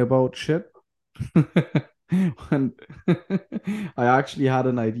talking about shit. And I actually had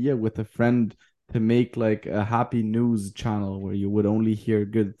an idea with a friend to make like a happy news channel where you would only hear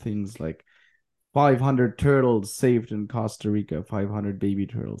good things like 500 turtles saved in Costa Rica, 500 baby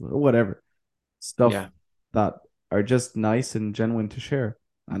turtles, or whatever. Stuff Yeah, that are just nice and genuine to share.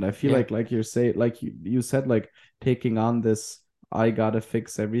 And I feel yeah, like you're saying, like you said, like taking on this, I gotta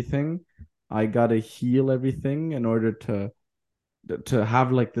fix everything, I gotta heal everything in order to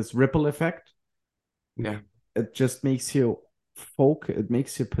have like this ripple effect. yeah. It just makes you it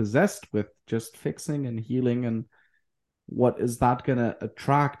makes you possessed with just fixing and healing, and what is that gonna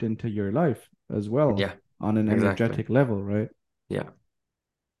attract into your life as well Yeah, on an exactly. energetic level, right? Yeah.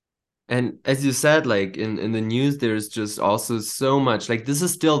 And as you said, like in the news, there's just also so much, like this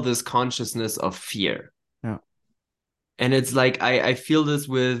is still this consciousness of fear. Yeah. And it's like I feel this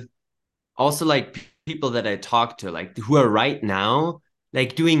with also like people that I talk to, like who are right now,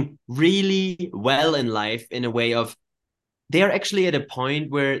 like doing really well in life in a way of they are actually at a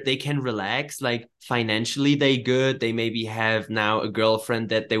point where they can relax, like financially they good, they maybe have now a girlfriend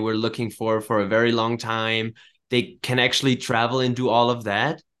that they were looking for a very long time, they can actually travel and do all of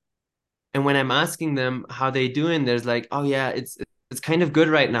that. And when I'm asking them how they doing, there's like, oh yeah, it's kind of good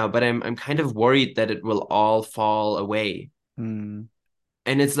right now, but I'm kind of worried that it will all fall away. Mm.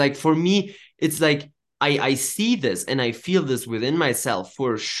 And it's like for me, it's like I see this and I feel this within myself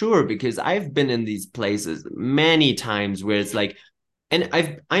for sure, because I've been in these places many times where it's like, and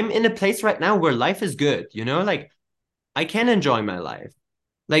I'm in a place right now where life is good, you know, like I can enjoy my life.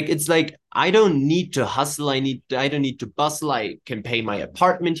 Like it's like I don't need to hustle. I don't need to bustle. I can pay my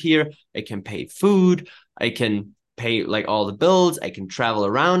apartment here. I can pay food. I can pay like all the bills. I can travel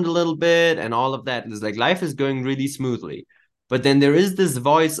around a little bit and all of that. It's like life is going really smoothly. But then there is this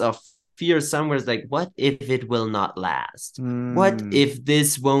voice of fear somewhere. It's like, what if it will not last? What Mm. if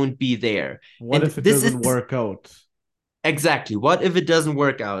this won't be there? What And if it this doesn't is work out? exactly, what if it doesn't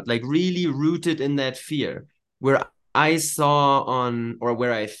work out? Like really rooted in that fear. Where I saw on, or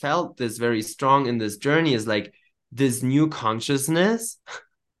where I felt this very strong in this journey is like this new consciousness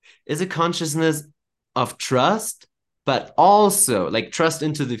is a consciousness of trust, but also like trust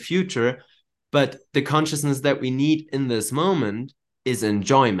into the future. But the consciousness that we need in this moment is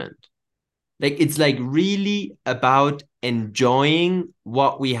enjoyment. Like it's like really about enjoying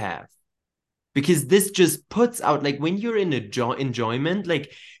what we have, because this just puts out, like when you're in a enjoyment,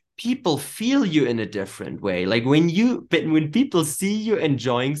 like people feel you in a different way. Like when people see you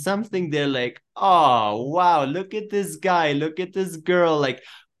enjoying something, they're like, oh wow, look at this guy, look at this girl. Like,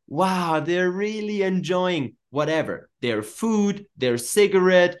 wow, they're really enjoying whatever, their food, their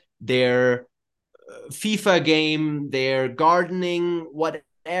cigarette, their FIFA game, their gardening,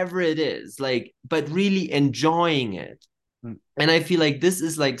 whatever it is, like, but really enjoying it. Mm. And I feel like this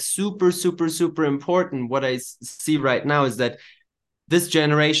is like super, super, super important. What I see right now is that this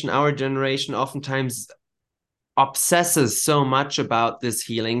generation, our generation, oftentimes obsesses so much about this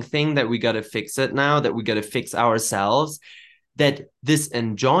healing thing that we got to fix it now, that we got to fix ourselves, that this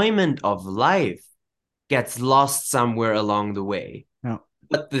enjoyment of life gets lost somewhere along the way. Yeah.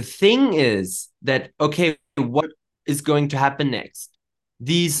 But the thing is that, okay, what is going to happen next?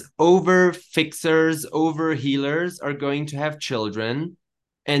 These over fixers, over healers are going to have children.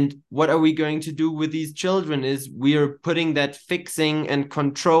 And what are we going to do with these children is we are putting that fixing and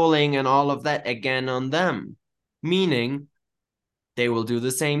controlling and all of that again on them, meaning they will do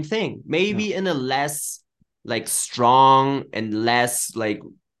the same thing, maybe Yeah. in a less like strong and less like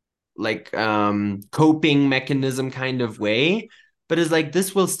coping mechanism kind of way, but it's like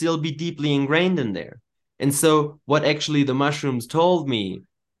this will still be deeply ingrained in there. And so what actually the mushrooms told me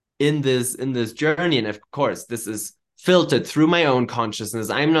in this journey, and of course this is filtered through my own consciousness,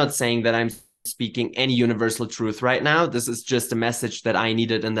 I'm not saying that I'm speaking any universal truth right now, this is just a message that I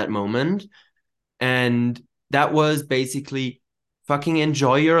needed in that moment. And that was basically fucking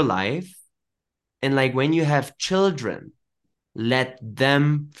enjoy your life, and like when you have children, let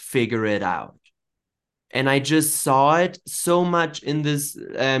them figure it out. And I just saw it so much in this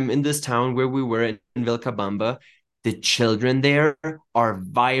town where we were in Vilcabamba. The children there are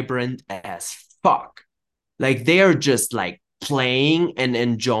vibrant as fuck. Like they are just like playing and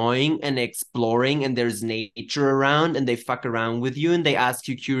enjoying and exploring, and there's nature around, and they fuck around with you, and they ask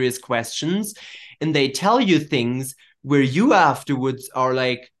you curious questions, and they tell you things where you afterwards are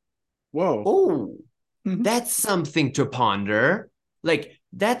like, Whoa. oh, that's something to ponder. Like,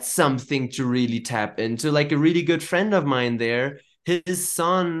 that's something to really tap into. Like, a really good friend of mine there, his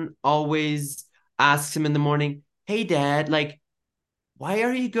son always asks him in the morning, hey, dad, like, why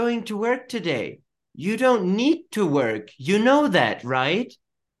are you going to work today? You don't need to work. You know that, right?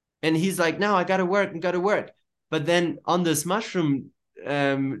 And he's like, no, I gotta work, I gotta work. But then on this mushroom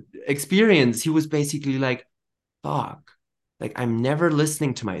experience, he was basically like, fuck, like I'm never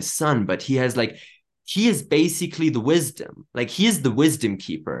listening to my son, but he is basically the wisdom, like he is the wisdom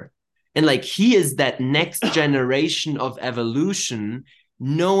keeper, and like he is that next generation of evolution,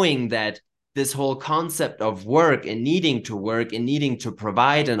 knowing that this whole concept of work and needing to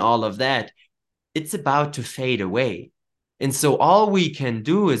provide and all of that, it's about to fade away. And so all we can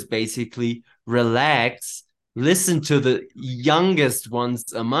do is basically relax, listen to the youngest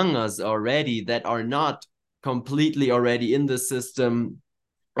ones among us already that are not completely already in the system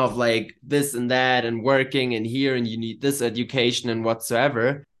of like this and that and working and here and you need this education and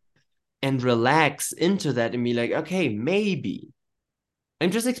whatsoever, and relax into that and be like, okay, maybe I'm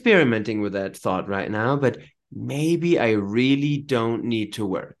just experimenting with that thought right now, but maybe I really don't need to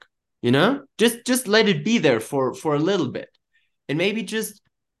work. You know? Just let it be there for a little bit. And maybe just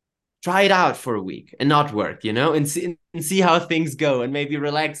try it out for a week and not work, you know, and see how things go and maybe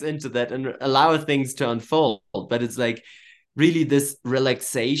relax into that and allow things to unfold. But it's like really this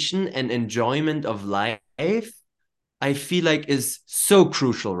relaxation and enjoyment of life, I feel like is so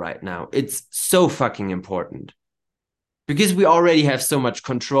crucial right now. It's so fucking important because we already have so much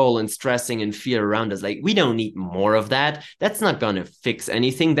control and stressing and fear around us. Like, we don't need more of that. That's not going to fix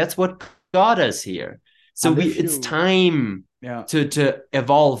anything. That's what got us here. So And if it's you, time yeah, to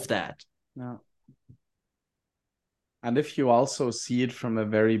evolve that. yeah. And if you also see it from a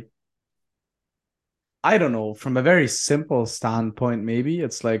very, I don't know, from a very simple standpoint, maybe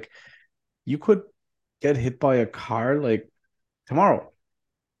it's like you could get hit by a car like tomorrow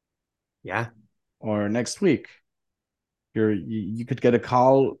Yeah. or next week. You could get a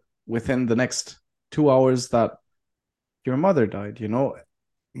call within the next 2 hours that your mother died, you know.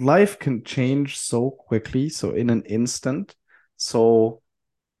 Life can change so quickly, so in an instant. So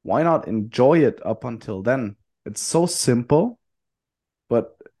why not enjoy it up until then? It's so simple,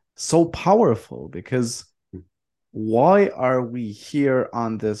 but so powerful because why are we here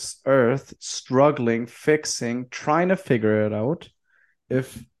on this earth struggling, fixing, trying to figure it out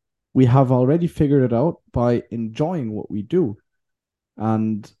if we have already figured it out by enjoying what we do?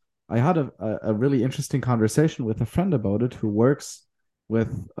 And I had a really interesting conversation with a friend about it who works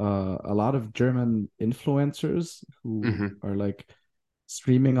with a lot of German influencers who Mm-hmm. are like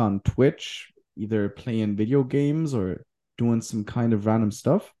streaming on Twitch, either playing video games or doing some kind of random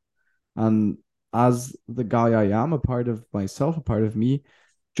stuff. And as the guy I am, a part of myself, a part of me,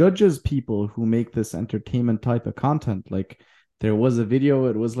 judges people who make this entertainment type of content. Like there was a video,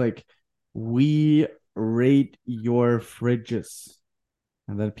 it was like, we rate your fridges.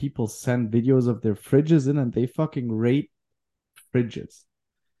 And then people send videos of their fridges in and they fucking rate fridges.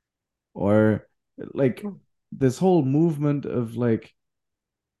 Or like this whole movement of like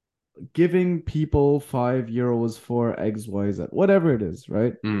giving people €5 for XYZ, whatever it is,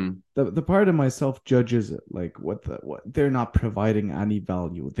 right? Mm. The part of myself judges it, like what they're not providing any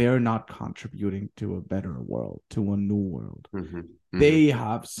value. They're not contributing to a better world, to a new world. Mm-hmm. Mm-hmm. They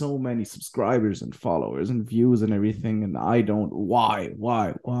have so many subscribers and followers and views and everything, and I don't. Why?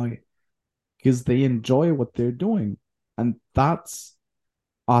 Because they enjoy what they're doing, and that's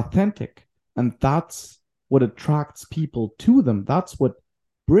authentic, and that's what attracts people to them. That's what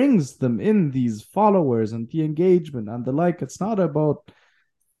brings them in, these followers and the engagement and the like. It's not about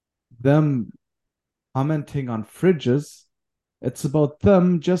them commenting on fridges. It's about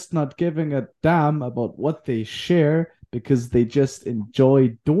them just not giving a damn about what they share because they just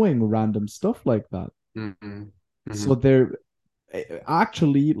enjoy doing random stuff like that. Mm-hmm. So Mm-hmm. they're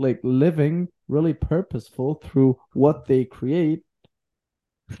actually like living really purposeful through what they create.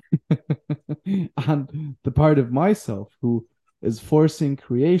 And the part of myself who is forcing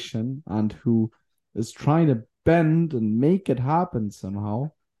creation and who is trying to bend and make it happen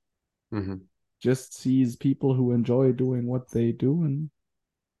somehow Mm-hmm. just sees people who enjoy doing what they do and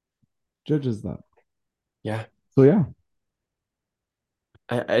judges that. Yeah. So yeah.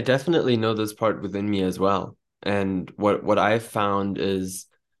 I definitely know this part within me as well. And what I've found is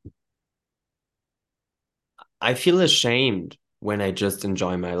I feel ashamed when I just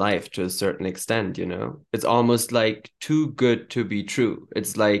enjoy my life to a certain extent, you know? It's almost like too good to be true.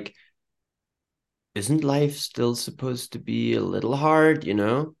 It's like, isn't life still supposed to be a little hard, you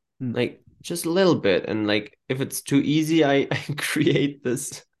know? Mm. Like just a little bit. And like if it's too easy, I create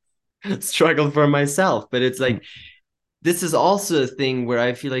this struggle for myself. But it's Mm. like this is also a thing where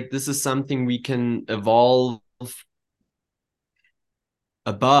I feel like this is something we can evolve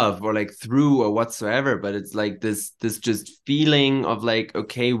above or like through or whatsoever, but it's like this just feeling of like,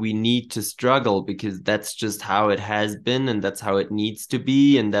 okay, we need to struggle because that's just how it has been and that's how it needs to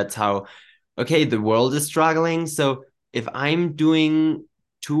be, and that's how, okay, the world is struggling. So if I'm doing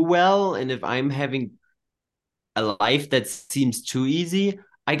too well and if I'm having a life that seems too easy,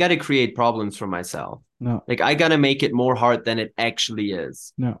 I got to create problems for myself. No, Like I got to make it more hard than it actually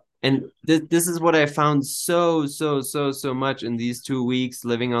is. no. And this is what I found so much in these 2 weeks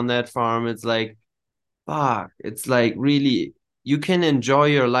living on that farm. It's like, fuck, it's like really, you can enjoy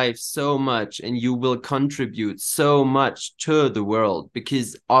your life so much and you will contribute so much to the world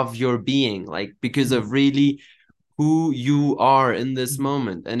because of your being, like because Mm. of really who you are in this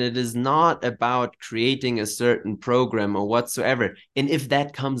moment. And it is not about creating a certain program or whatsoever. And if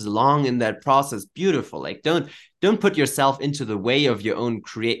that comes along in that process, beautiful. Like don't put yourself into the way of your own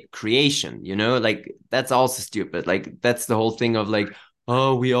creation, you know? Like that's also stupid. Like that's the whole thing of like,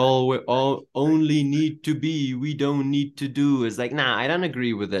 oh, we all only need to be, we don't need to do. Is like, nah, I don't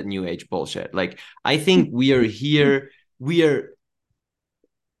agree with that new age bullshit. Like I think we are here, we are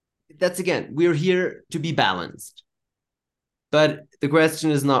that's again, we're here to be balanced. But the question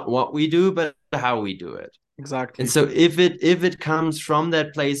is not what we do, but how we do it. And Exactly. so if it comes from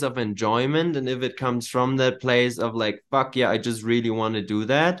that place of enjoyment, and if it comes from that place of like, fuck yeah, I just really want to do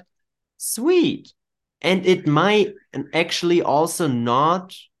that, sweet. And it might actually also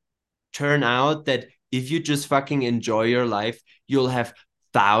not turn out that if you just fucking enjoy your life, you'll have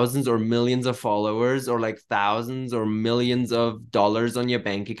thousands or millions of followers or like thousands or millions of dollars on your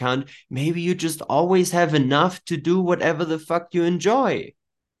bank account. Maybe you just always have enough to do whatever the fuck you enjoy.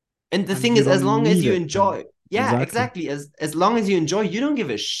 And the And thing you is, as don't long as need you it then. enjoy, yeah, Exactly. exactly. As long as you enjoy, you don't give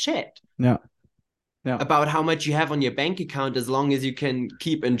a shit Yeah. Yeah. about how much you have on your bank account as long as you can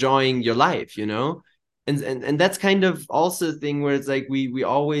keep enjoying your life, you know? And that's kind of also a thing where it's like we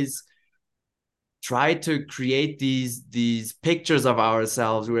always try to create these pictures of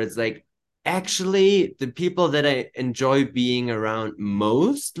ourselves where it's like actually the people that I enjoy being around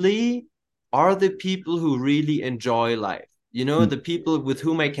mostly are the people who really enjoy life. You know, Mm. the people with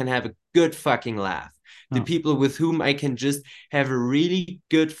whom I can have a good fucking laugh. The Yeah. people with whom I can just have a really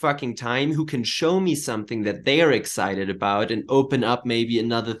good fucking time, who can show me something that they are excited about and open up maybe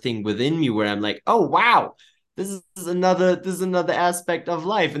another thing within me where I'm like, oh wow, this is another aspect of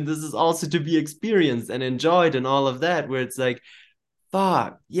life, and this is also to be experienced and enjoyed and all of that, where it's like,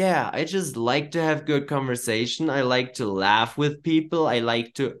 fuck yeah, I just like to have good conversation, I like to laugh with people, I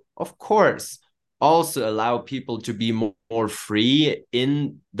like to, of course, also allow people to be more free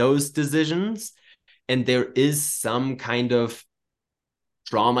in those decisions. And there is some kind of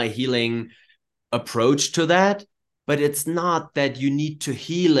trauma healing approach to that, but it's not that you need to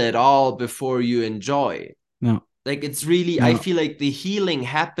heal it all before you enjoy. No. Like, it's really, I No. feel like the healing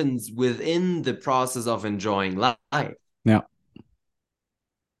happens within the process of enjoying life. Yeah.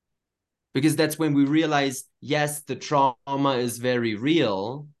 Because that's when we realize, yes, the trauma is very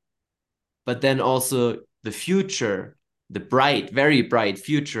real, but then also the future, the bright, very bright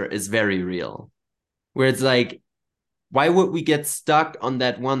future is very real. Where it's like, why would we get stuck on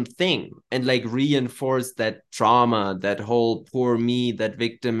that one thing and like reinforce that trauma, that whole poor me, that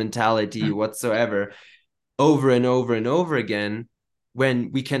victim mentality, whatsoever, over and over and over again,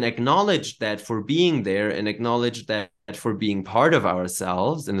 when we can acknowledge that for being there and acknowledge that for being part of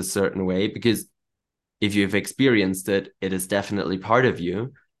ourselves in a certain way? Because if you've experienced it, it is definitely part of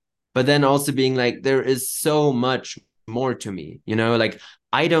you. But then also being like, there is so much more to me, like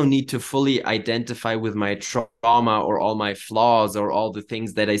I don't need to fully identify with my trauma or all my flaws or all the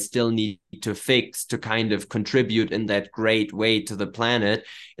things that I still need to fix to kind of contribute in that great way to the planet.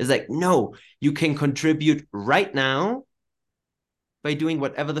 It's like, no, you can contribute right now by doing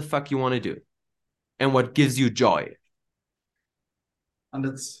whatever the fuck you want to do and what gives you joy. And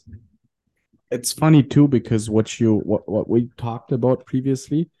it's funny too, because what we talked about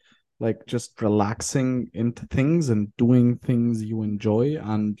previously, like just relaxing into things and doing things you enjoy,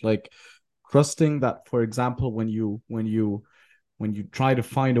 and like trusting that, for example, when you try to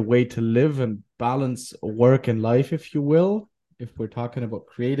find a way to live and balance work and life, if you will, if we're talking about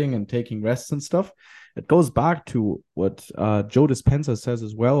creating and taking rests and stuff, it goes back to what Joe Dispenza says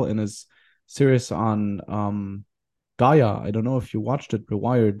as well in his series on Gaia. I don't know if you watched it,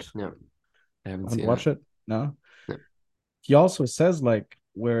 Rewired. No, I haven't And seen watch it. it. No. No. He also says like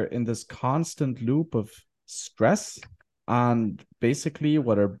we're in this constant loop of stress, and basically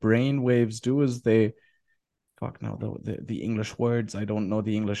what our brain waves do is they fuck now the English words. I don't know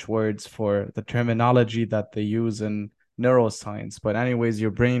the English words for the terminology that they use in neuroscience, but anyways,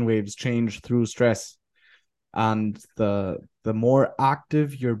 your brain waves change through stress, and the more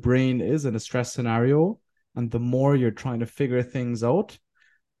active your brain is in a stress scenario, and the more you're trying to figure things out,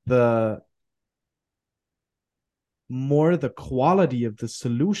 the more the quality of the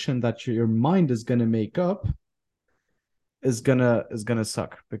solution that your mind is going to make up is gonna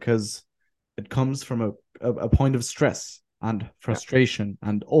suck, because it comes from a point of stress and Yeah. frustration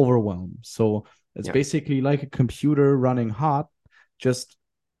and overwhelm. So it's Yeah. basically like a computer running hot, just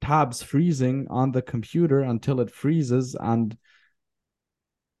tabs freezing on the computer until it freezes and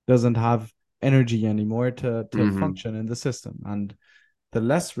doesn't have energy anymore to Mm-hmm. function in the system. And the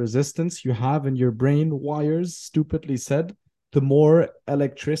less resistance you have in your brain wires, stupidly said, the more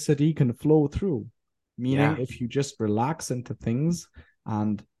electricity can flow through. Meaning, Yeah. if you just relax into things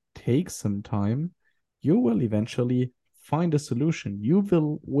and take some time, you will eventually find a solution. You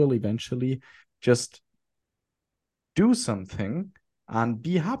will eventually just do something and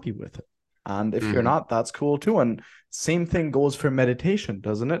be happy with it. And if you're Mm-hmm. not, that's cool too. And same thing goes for meditation,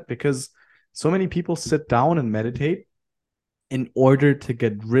 doesn't it? Because so many people sit down and meditate in order to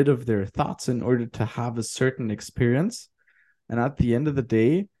get rid of their thoughts, in order to have a certain experience. And at the end of the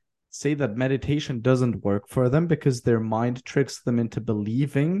day, say that meditation doesn't work for them because their mind tricks them into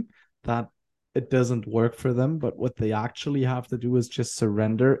believing that it doesn't work for them. But what they actually have to do is just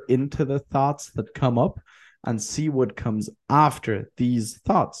surrender into the thoughts that come up and see what comes after these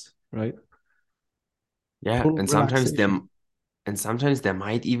thoughts, right? Yeah. Total relaxation. And sometimes there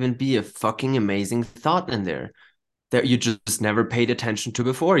might even be a fucking amazing thought in there that you just never paid attention to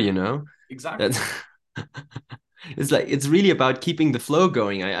before. Exactly. That's it's like, it's really about keeping the flow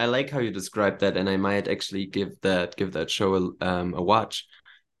going. I like how you described that, and I might actually give that show a watch.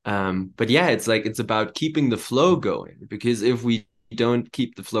 But yeah, it's like, it's about keeping the flow going, because if we don't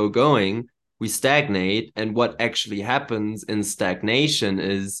keep the flow going, we stagnate. And what actually happens in stagnation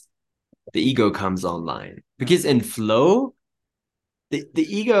is the ego comes online. Yeah. Because in flow, the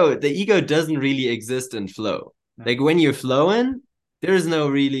ego doesn't really exist in flow. No. Like, when you're flowing, there's no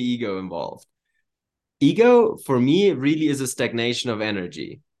really ego involved. Ego for me really is a stagnation of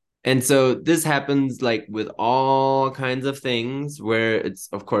energy. And so this happens like with all kinds of things, where it's,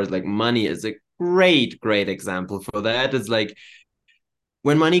 of course, like money is a great example for that. It's like,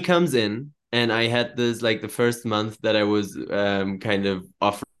 when money comes in, and I had this, like, the first month that I was kind of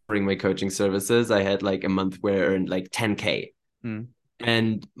offering my coaching services, I had like a month where I earned like 10K. Mm.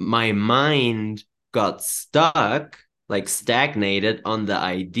 And my mind got stuck, like stagnated on the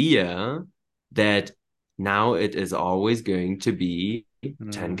idea that now it is always going to be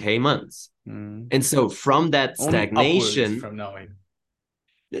 10K months. Mm. And so from that Only upwards stagnation, from now.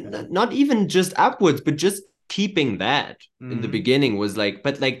 Yeah. not even just upwards, but just keeping that in the Mm. beginning was like,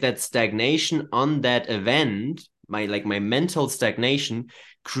 but like that stagnation on that event, my mental stagnation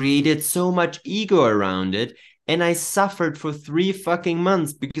created so much ego around it. And I suffered for 3 fucking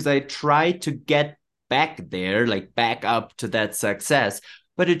months because I tried to get back there, like back up to that success,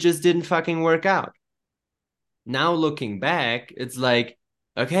 but it just didn't fucking work out. Now looking back, it's like,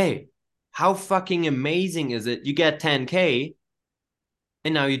 okay, how fucking amazing is it? You get 10K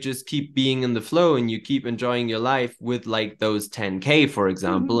and now you just keep being in the flow and you keep enjoying your life with like those 10K, for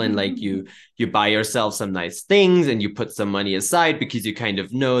example, and like you buy yourself some nice things and you put some money aside because you kind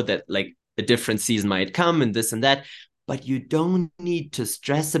of know that like a different season might come and this and that, but you don't need to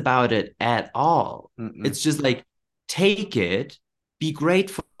stress about it at all. Mm-mm. It's just like take it, be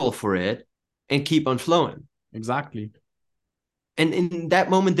grateful for it, and keep on flowing. Exactly. And in that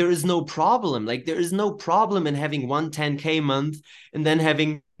moment, there is no problem. Like there is no problem in having one 10K month and then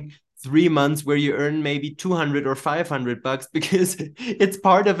having 3 months where you earn maybe 200 or $500 because it's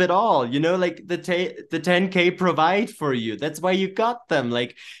part of it all. You know, like the 10K provide for you. That's why you got them.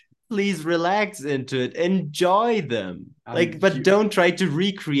 Like, please relax into it, enjoy them. And Like, but don't try to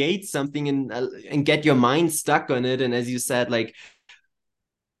recreate something and get your mind stuck on it. And as you said, like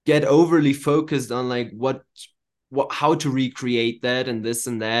get overly focused on like what how to recreate that and this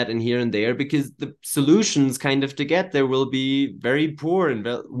and that and here and there, because the solutions kind of to get there will be very poor and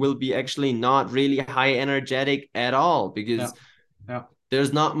will be actually not really high energetic at all, yeah, because yeah,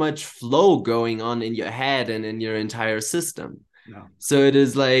 there's not much flow going on in your head and in your entire system. no. So it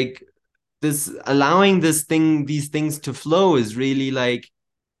is like this allowing these things to flow is really like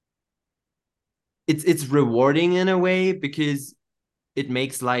it's rewarding in a way because it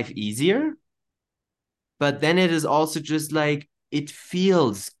makes life easier, but then it is also just like it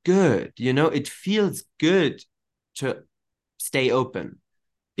feels good, you know, it feels good to stay open.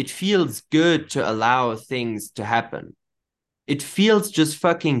 It feels good to allow things to happen. It feels just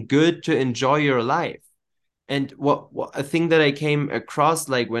fucking good to enjoy your life. And what a thing that I came across,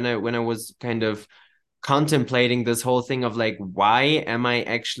 like when I was kind of contemplating this whole thing of like, why am I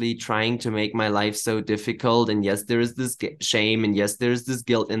actually trying to make my life so difficult? And yes, there is this shame, and yes, there's this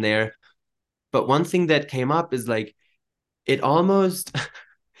guilt in there. But one thing that came up is like it almost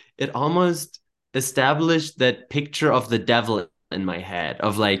it almost established that picture of the devil in my head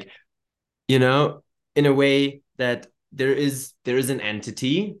of like, you know, in a way that there is an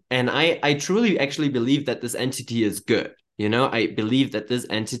entity, and I truly actually believe that this entity is good. You know, I believe that this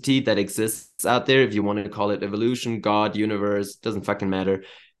entity that exists out there, if you want to call it evolution, God, universe, doesn't fucking matter,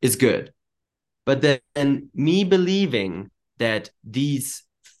 is good. But then me believing that these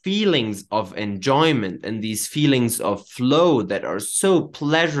feelings of enjoyment and these feelings of flow that are so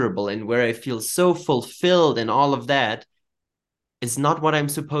pleasurable and where I feel so fulfilled and all of that is not what I'm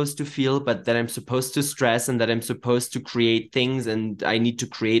supposed to feel, but that I'm supposed to stress and that I'm supposed to create things and I need to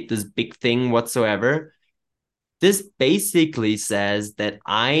create this big thing whatsoever. This basically says that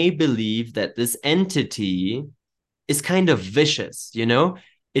I believe that this entity is kind of vicious, you know?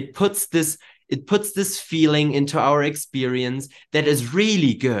 It puts this it puts this feeling into our experience that is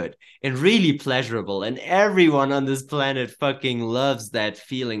really good and really pleasurable, and everyone on this planet fucking loves that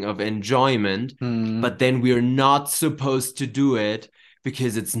feeling of enjoyment, Mm. but then we're not supposed to do it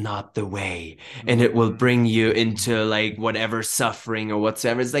because it's not the way, and it will Mm. bring you into like whatever suffering or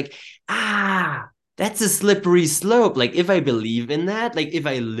whatsoever. It's like, that's a slippery slope. Like if I believe in that, like if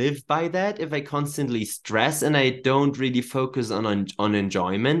I live by that, if I constantly stress and I don't really focus on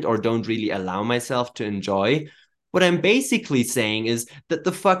enjoyment or don't really allow myself to enjoy, what I'm basically saying is that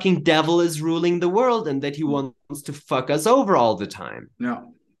the fucking devil is ruling the world and that he wants to fuck us over all the time.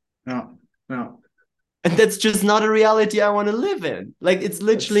 No, no, no. And that's just not a reality I want to live in. Like it's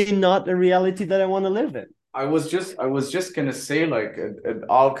literally It's not a reality that I want to live in. I was just gonna say like it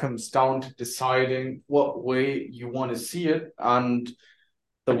all comes down to deciding what way you want to see it, and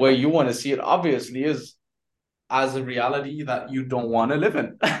the way you want to see it obviously is as a reality that you don't want to live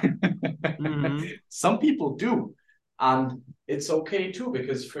in. Mm-hmm. Some people do, and it's okay too,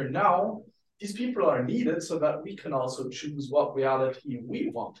 because for now these people are needed so that we can also choose what reality we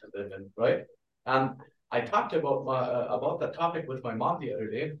want to live in, right? And I talked about that topic with my mom the other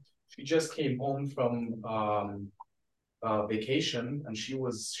day. She just came home from vacation, and she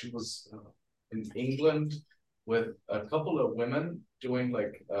was in England with a couple of women doing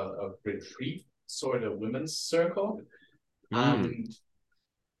like a retreat, sort of women's circle. Mm.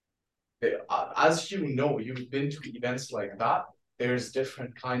 And as you know, you've been to events like that. There's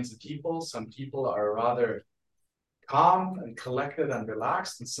different kinds of people. Some people are rather calm and collected and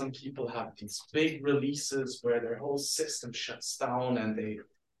relaxed, and some people have these big releases where their whole system shuts down and they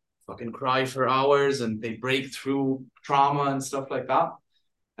fucking cry for hours and they break through trauma and stuff like that.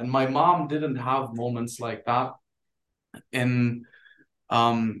 And my mom didn't have moments like that in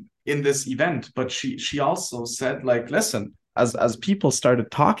in this event, but she also said, like, listen, as people started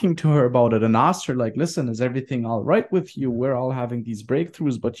talking to her about it and asked her, like, listen, is everything all right with you? We're all having these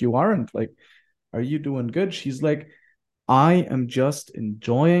breakthroughs, but you aren't. Like, are you doing good? She's like, I am just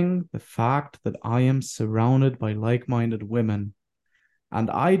enjoying the fact that I am surrounded by like-minded women. And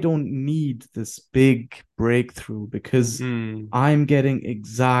I don't need this big breakthrough because I'm getting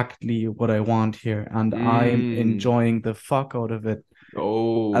exactly what I want here and I'm enjoying the fuck out of it.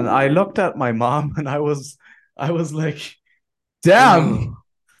 And I looked at my mom and I was like, damn,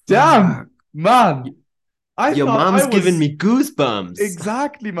 damn, man. I Your thought I mom's giving was me goosebumps.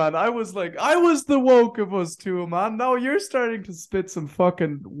 exactly, man. I was like, I was the woke of us too, man. Now you're starting to spit some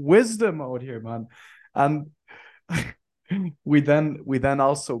fucking wisdom out here, man. And we then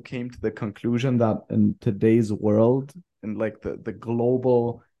also came to the conclusion that in today's world, in like the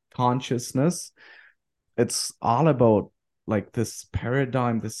global consciousness, it's all about like this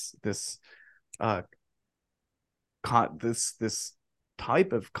paradigm, uh this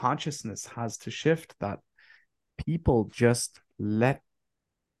type of consciousness has to shift, that people just let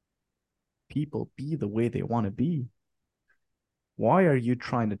people be the way they want to be. Why are you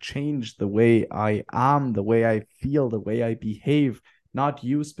trying to change the way I am, the way I feel, the way I behave? Not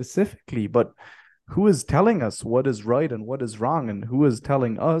you specifically, but who is telling us what is right and what is wrong, and who is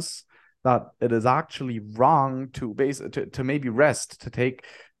telling us that it is actually wrong to to maybe rest, to take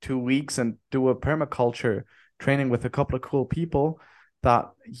 2 weeks and do a permaculture training with a couple of cool people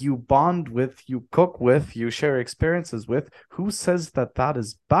that you bond with, you cook with, you share experiences with. Who says that that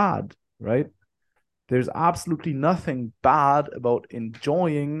is bad, right? There's absolutely nothing bad about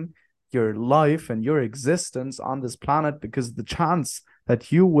enjoying your life and your existence on this planet, because the chance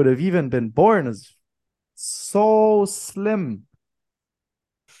that you would have even been born is so slim.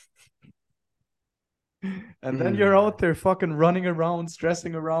 And then you're out there fucking running around,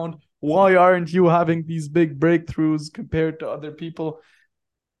 stressing around. Why aren't you having these big breakthroughs compared to other people?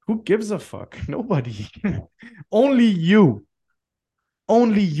 Who gives a fuck? Nobody. Only you.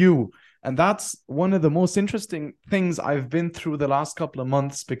 Only you. And that's one of the most interesting things I've been through the last couple of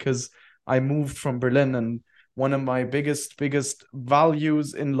months, because I moved from Berlin, and one of my biggest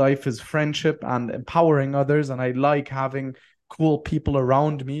values in life is friendship and empowering others. And I like having cool people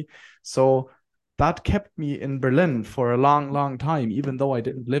around me. So that kept me in Berlin for a long time, even though I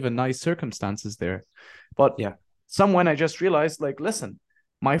didn't live in nice circumstances there. But yeah, when I just realized, like, listen,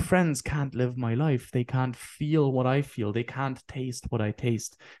 my friends can't live my life. They can't feel what I feel. They can't taste what I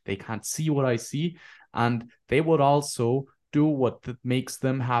taste. They can't see what I see. And they would also do what makes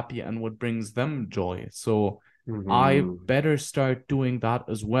them happy and what brings them joy. So I better start doing that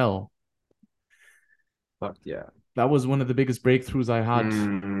as well. Fuck yeah. That was one of the biggest breakthroughs I had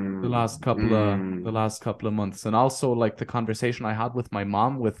the last couple of months. And also, like, the conversation I had with my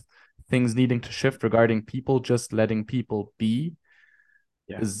mom, with things needing to shift regarding people, just letting people be,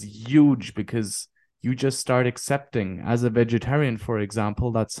 is huge, because you just start accepting, as a vegetarian, for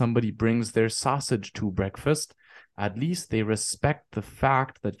example, that somebody brings their sausage to breakfast. At least they respect the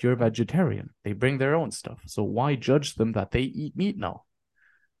fact that you're vegetarian. They bring their own stuff. So why judge them that they eat meat now?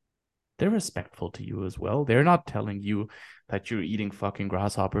 They're respectful to you as well. They're not telling you that you're eating fucking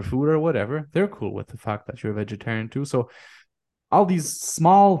grasshopper food or whatever. They're cool with the fact that you're a vegetarian too. So all these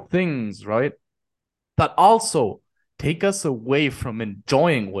small things, right, that also take us away from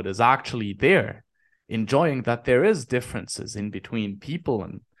enjoying what is actually there, enjoying that there is differences in between people.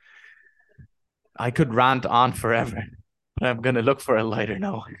 And I could rant on forever, but I'm going to look for a lighter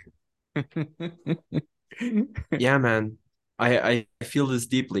now. Yeah, man. I feel this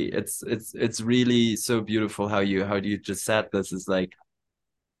deeply. It's really so beautiful how you just said this. Is like,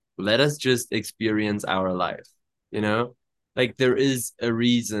 let us just experience our life, you know? Like, there is a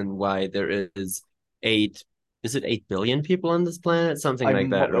reason why there is 8 billion people on this planet, something like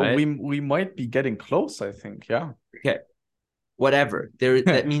that, right? We might be getting close, I think. Yeah. Okay. Whatever.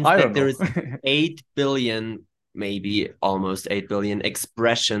 That means I that don't there know. is 8 billion, maybe almost 8 billion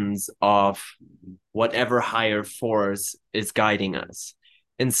expressions of whatever higher force is guiding us.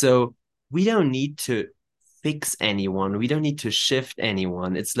 And so we don't need to fix anyone. We don't need to shift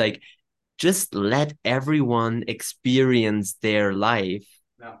anyone. It's like, just let everyone experience their life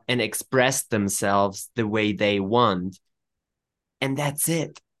and express themselves the way they want. And that's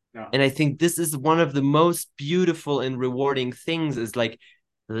it. Yeah. And I think this is one of the most beautiful and rewarding things, is like,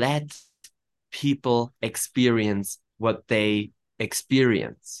 let people experience what they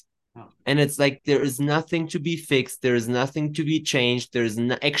experience. And it's like there is nothing to be fixed, there is nothing to be changed, there is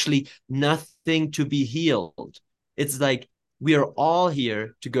actually nothing to be healed. It's like we are all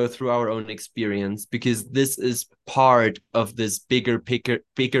here to go through our own experience because this is part of this bigger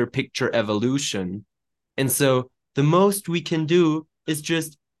picture evolution. And so the most we can do is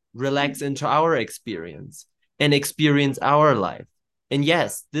just relax into our experience and experience our life. And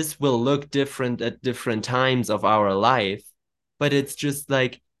yes, this will look different at different times of our life, but it's just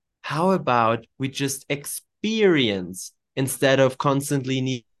like, how about we just experience instead of constantly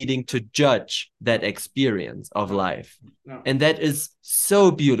needing to judge that experience of life? No. And that is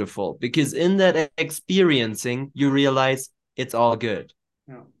so beautiful because in that experiencing, you realize it's all good.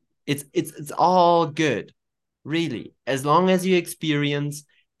 No. It's all good, really. As long as you experience,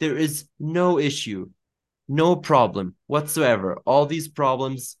 there is no issue, no problem whatsoever. All these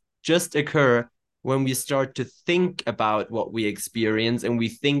problems just occur when we start to think about what we experience and we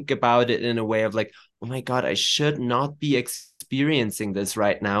think about it in a way of like, oh my God, I should not be experiencing this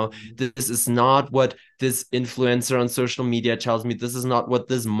right now. This is not what this influencer on social media tells me. This is not what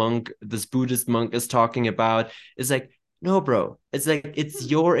this monk, this Buddhist monk is talking about. It's like, no, bro, it's like, it's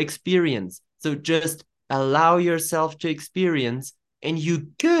your experience. So just allow yourself to experience and you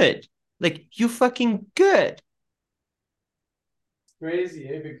good. Like, you fucking good. It's crazy,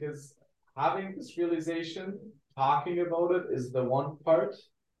 eh? Because having this realization, talking about it is the one part,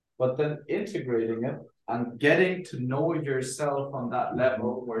 but then integrating it and getting to know yourself on that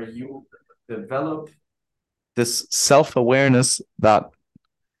level where you develop this self-awareness that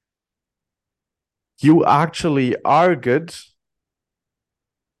you actually are good,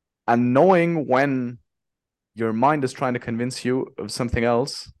 and knowing when your mind is trying to convince you of something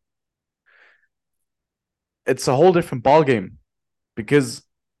else, it's a whole different ballgame because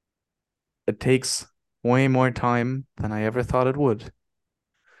it takes way more time than I ever thought it would.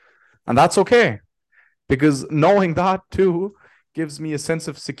 And that's okay, because knowing that too gives me a sense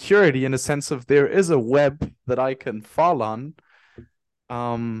of security and a sense of there is a web that I can fall on.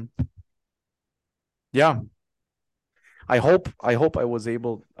 Yeah. I hope I was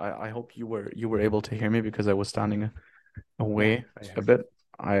able I hope you were able to hear me because I was standing away a bit.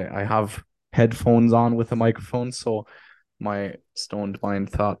 I have headphones on with a microphone, so my stoned mind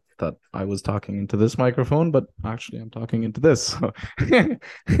thought that I was talking into this microphone, but actually I'm talking into this. So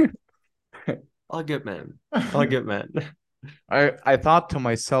All good, man. All good, man. I thought to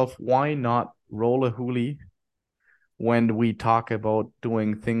myself, why not roll a hoolie when we talk about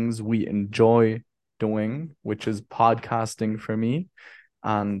doing things we enjoy doing, which is podcasting for me.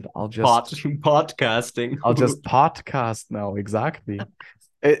 And I'll just Podcasting. I'll just podcast now. Exactly.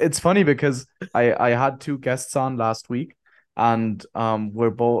 It's funny because I had two guests on last week, and we're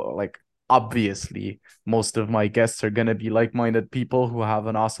both like, obviously most of my guests are gonna be like-minded people who have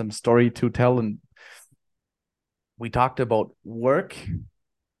an awesome story to tell, and we talked about work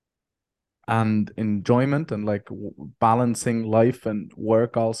and enjoyment and like balancing life and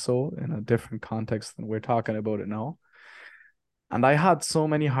work also in a different context than we're talking about it now. And I had so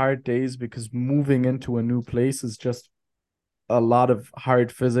many hard days because moving into a new place is just a lot of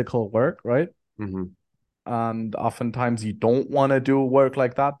hard physical work, right? Mm-hmm. And oftentimes you don't want to do work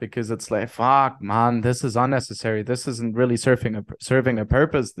like that because it's like, fuck, man, this is unnecessary. This isn't really serving a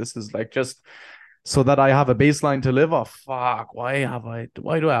purpose. This is like just so that I have a baseline to live off. Fuck, why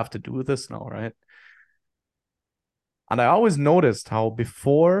do I have to do this now, right? And I always noticed how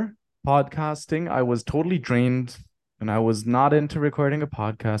before podcasting, I was totally drained and I was not into recording a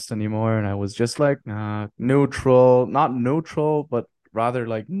podcast anymore. And I was just like, neutral, not neutral, but rather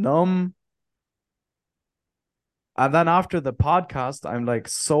like numb. And then after the podcast, I'm like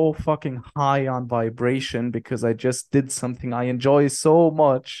so fucking high on vibration because I just did something I enjoy so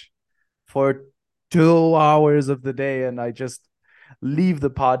much for 2 hours of the day. And I just leave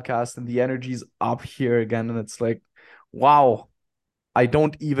the podcast and the energy's up here again. And it's like, wow, I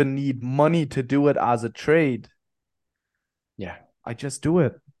don't even need money to do it as a trade. Yeah. I just do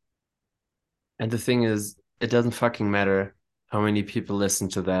it. And the thing is, it doesn't fucking matter how many people listen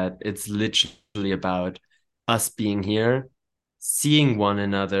to that. It's literally about us being here, seeing one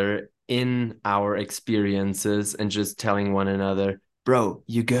another in our experiences and just telling one another, bro,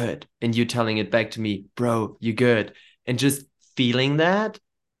 you good. And you telling it back to me, bro, you good. And just feeling that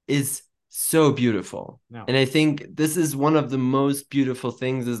is so beautiful. No. And I think this is one of the most beautiful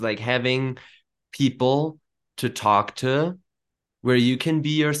things is like having people to talk to where you can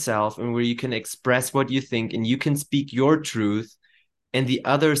be yourself and where you can express what you think and you can speak your truth, and the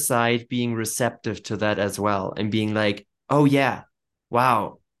other side being receptive to that as well and being like, oh yeah,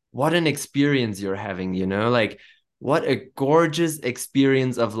 wow, what an experience you're having, you know, like what a gorgeous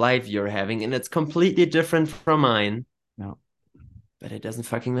experience of life you're having, and it's completely different from mine. No. But it doesn't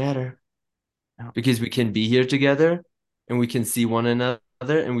fucking matter. No. Because we can be here together and we can see one another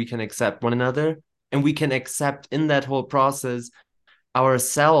and we can accept one another and we can accept in that whole process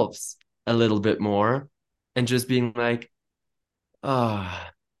ourselves a little bit more and just being like, ah.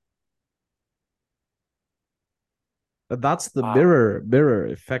 Oh. But that's the Wow. mirror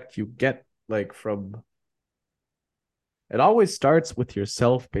effect you get, like, from it always starts with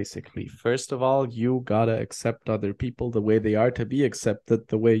yourself, basically. First of all, you gotta accept other people the way they are to be accepted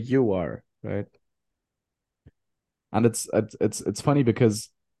the way you are, right? And it's funny because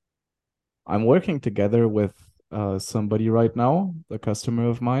I'm working together with somebody right now, a customer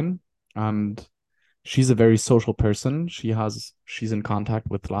of mine, and she's a very social person. She's in contact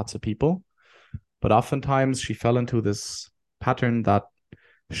with lots of people, but oftentimes she fell into this pattern that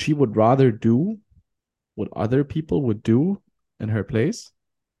she would rather do what other people would do in her place,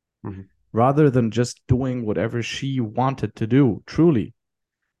 Mm-hmm. rather than just doing whatever she wanted to do, truly,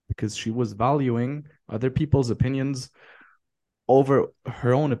 because she was valuing other people's opinions over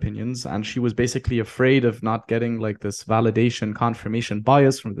her own opinions, and she was basically afraid of not getting like this validation confirmation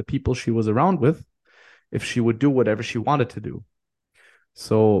bias from the people she was around with if she would do whatever she wanted to do.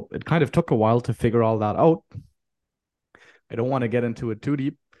 So it kind of took a while to figure all that out. I don't want to get into it too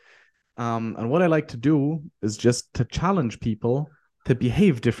deep. And what I like to do is just to challenge people to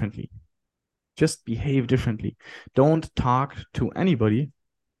behave differently. Just behave differently. Don't talk to anybody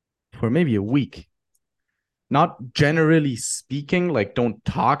for maybe a week. Not generally speaking, like don't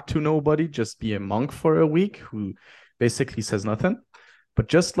talk to nobody, just be a monk for a week who basically says nothing. But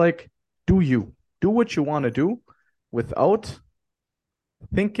just like do what you want to do without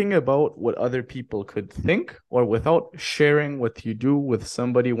thinking about what other people could think, or without sharing what you do with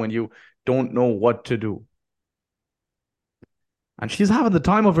somebody when you don't know what to do. And she's having the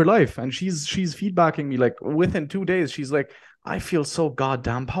time of her life, and she's feedbacking me like within 2 days. She's like, I feel so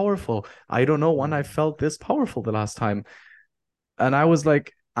goddamn powerful. I don't know when I felt this powerful the last time. And I was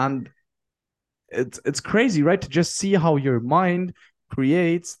like, and it's crazy, right? To just see how your mind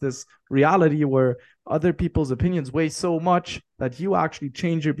creates this reality where other people's opinions weigh so much that you actually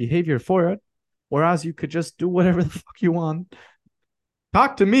change your behavior for it, whereas you could just do whatever the fuck you want.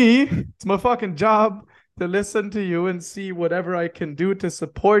 Talk to me. It's my fucking job to listen to you and see whatever I can do to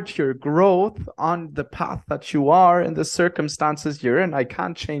support your growth on the path that you are in the circumstances you're in. I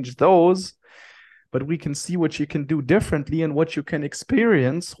can't change those, but we can see what you can do differently and what you can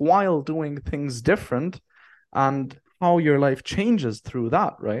experience while doing things different, and how your life changes through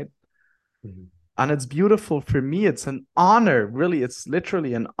that, right? Mm-hmm. And it's beautiful for me. It's an honor, really. It's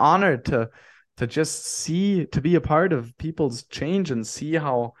literally an honor to just see, to be a part of people's change and see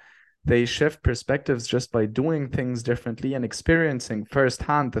how they shift perspectives just by doing things differently and experiencing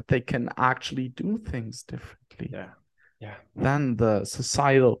firsthand that they can actually do things differently. Yeah. Then the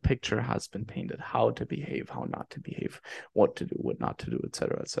societal picture has been painted: how to behave, how not to behave, what to do, what not to do,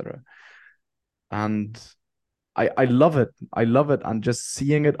 etc., etc. And I love it. I love it. And just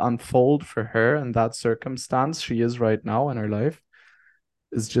seeing it unfold for her in that circumstance she is right now in her life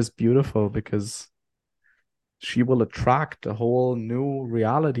is just beautiful, because she will attract a whole new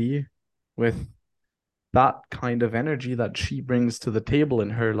reality with that kind of energy that she brings to the table in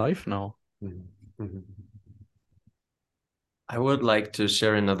her life now. Mm-hmm. I would like to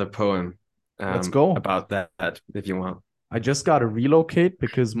share another poem. Let's go. About that, if you want. I just got to relocate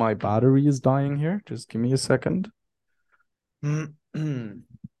because my battery is dying here. Just give me a second.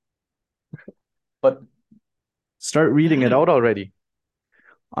 But start reading it out already.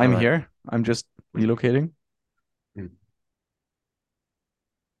 I'm here. I'm just relocating.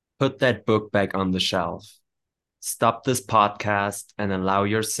 Put that book back on the shelf. Stop this podcast and allow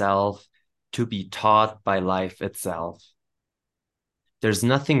yourself to be taught by life itself. There's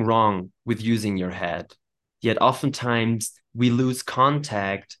nothing wrong with using your head, yet oftentimes we lose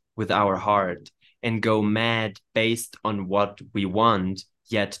contact with our heart and go mad based on what we want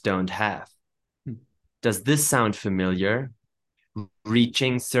yet don't have. Does this sound familiar?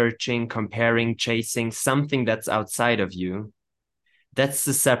 Reaching, searching, comparing, chasing something that's outside of you. That's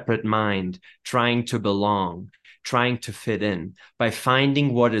the separate mind trying to belong, trying to fit in by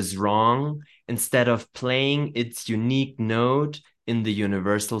finding what is wrong instead of playing its unique note in the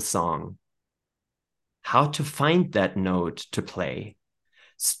universal song. How to find that note to play.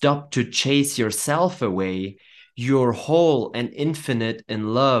 Stop to chase yourself away. You're whole and infinite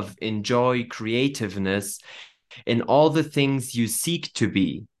in love, in joy, creativeness, in all the things you seek to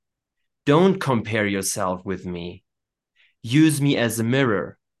be. Don't compare yourself with me. Use me as a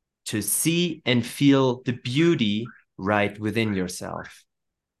mirror to see and feel the beauty right within yourself.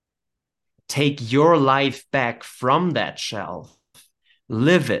 Take your life back from that shelf,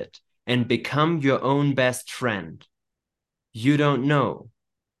 live it, and become your own best friend. You don't know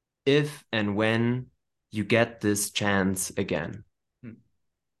if and when you get this chance again.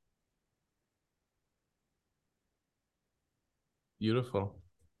 Beautiful.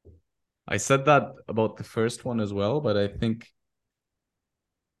 I said that about the first one as well, but I think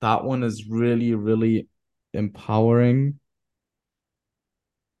that one is really, really empowering.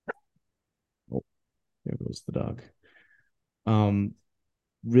 Oh, there goes the dog.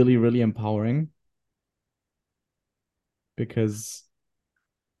 Really, really empowering because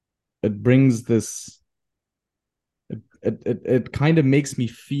it brings this it kind of makes me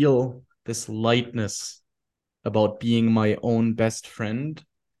feel this lightness about being my own best friend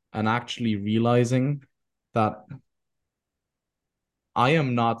and actually realizing that I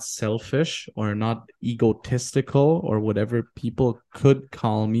am not selfish or not egotistical or whatever people could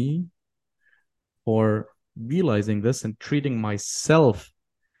call me for realizing this and treating myself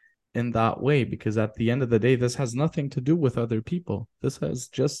in that way, because at the end of the day this has nothing to do with other people. This has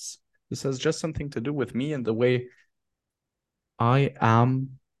just something to do with me and the way I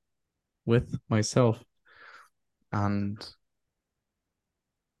am with myself. And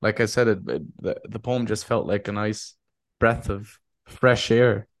like I said, the poem just felt like a nice breath of fresh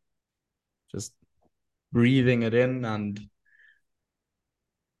air, just breathing it in and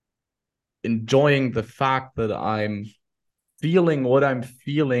enjoying the fact that I'm feeling what I'm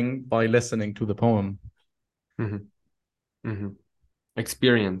feeling by listening to the poem. Mm-hmm. Mm-hmm.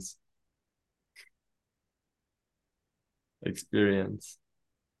 Experience.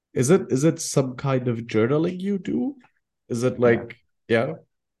 Is it some kind of journaling you do? Is it like, yeah?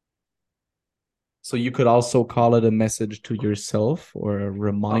 So you could also call it a message to yourself or a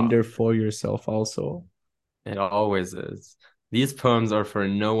reminder for yourself also. It always is. These poems are for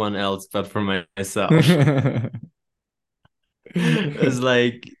no one else but for myself. It's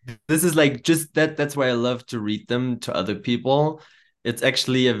like, this is like just that's why I love to read them to other people. It's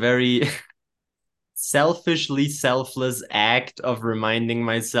actually a very selfishly selfless act of reminding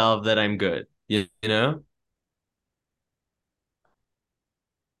myself that I'm good, you know?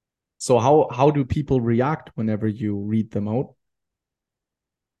 So how do people react whenever you read them out?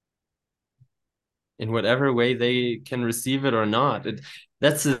 In whatever way they can receive it or not.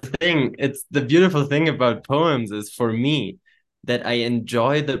 That's the thing. It's the beautiful thing about poems is for me that I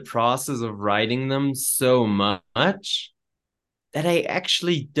enjoy the process of writing them so much that I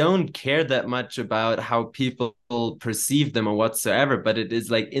actually don't care that much about how people perceive them or whatsoever. But it is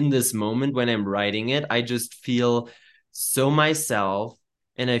like in this moment when I'm writing it, I just feel so myself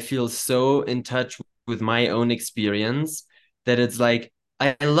and I feel so in touch with my own experience that it's like,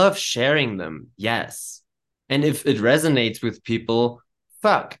 I love sharing them. Yes. And if it resonates with people,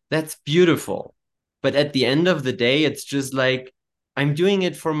 fuck, that's beautiful. But at the end of the day, it's just like, I'm doing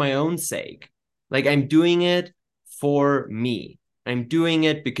it for my own sake. Like I'm doing it for me. I'm doing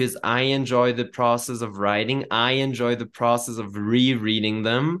it because I enjoy the process of writing. I enjoy the process of rereading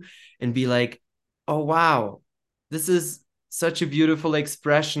them and be like, oh, wow, this is such a beautiful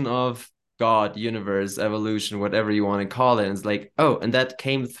expression of God, universe, evolution, whatever you want to call it. And it's like, oh, and that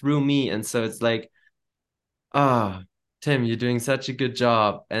came through me. And so it's like, ah, oh, Tim, you're doing such a good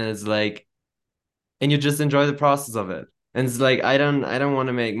job. And it's like, and you just enjoy the process of it. And it's like, I don't want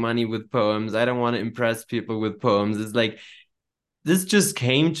to make money with poems. I don't want to impress people with poems. It's like, this just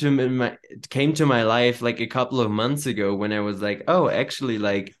came to my life like a couple of months ago when I was like, oh, actually,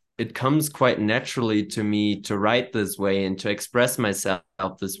 like it comes quite naturally to me to write this way and to express myself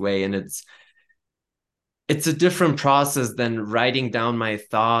this way. And it's a different process than writing down my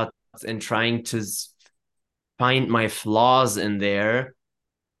thoughts and trying to find my flaws in there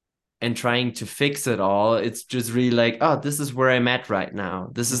and trying to fix it all. It's just really like, oh, this is where I'm at right now.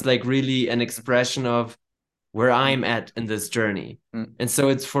 This is like really an expression of where I'm at in this journey. And so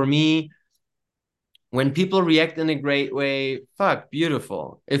it's for me, when people react in a great way, fuck,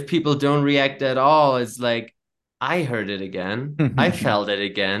 beautiful. If people don't react at all, it's like, I heard it again. I felt it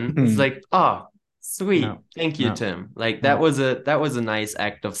again. It's like, oh, sweet. No, Thank you, no, Tim. Like no. that was a nice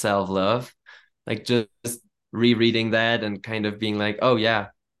act of self-love. Like just rereading that and kind of being like, oh yeah,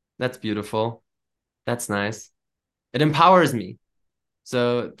 that's beautiful. That's nice. It empowers me.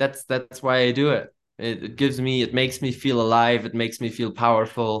 So that's why I do it. It makes me feel alive. It makes me feel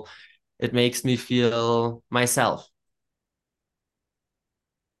powerful. It makes me feel myself.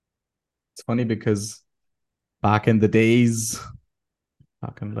 It's funny because back in the days,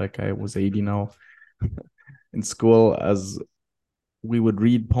 back in like I was 80 now, in school, as we would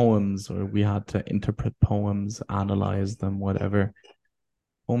read poems or we had to interpret poems, analyze them, whatever.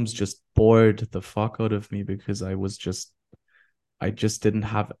 Poems just bored the fuck out of me because I just didn't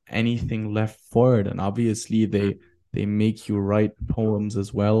have anything left for it. And obviously they make you write poems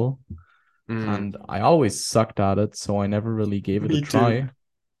as well. Mm. And I always sucked at it, so I never really gave it a Me too. try.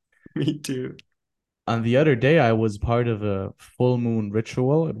 Me too. And the other day I was part of a full moon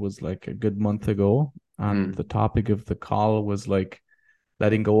ritual. It was like a good month ago. And the Mm. topic of the call was like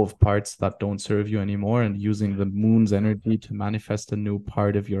letting go of parts that don't serve you anymore and using the moon's energy to manifest a new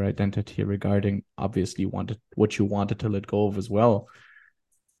part of your identity regarding obviously what you wanted to let go of as well.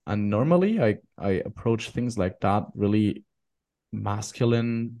 And normally I approach things like that really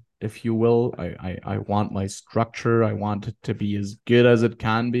masculine, if you will. I want my structure. I want it to be as good as it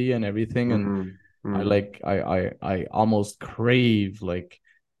can be and everything. And Mm. I Mm. like I almost crave like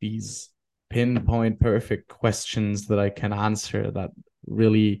these pinpoint perfect questions that I can answer that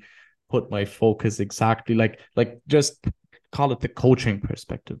really put my focus exactly like just call it the coaching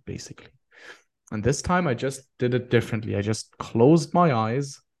perspective basically. And this time I just did it differently. I just closed my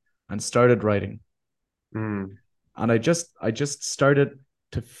eyes and started writing. Mm. And I just started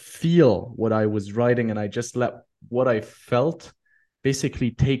to feel what I was writing and I just let what I felt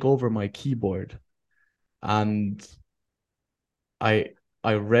basically take over my keyboard. And I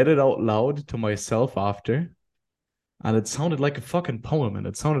I read it out loud to myself after, and it sounded like a fucking poem, and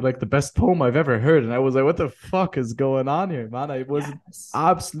it sounded like the best poem I've ever heard. And I was like, "What the fuck is going on here, man?" I was Yes.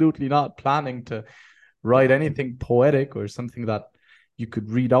 absolutely not planning to write anything poetic or something that you could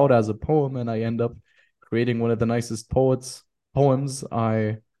read out as a poem, and I end up creating one of the nicest poems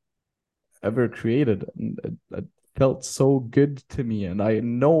I ever created. And it felt so good to me. And I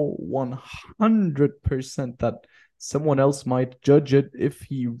know 100% that someone else might judge it if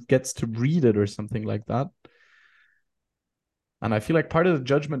he gets to read it or something like that. And I feel like part of the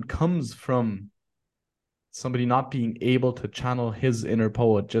judgment comes from somebody not being able to channel his inner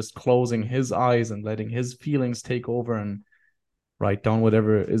poet, just closing his eyes and letting his feelings take over and write down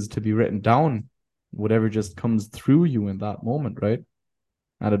whatever is to be written down, whatever just comes through you in that moment, right?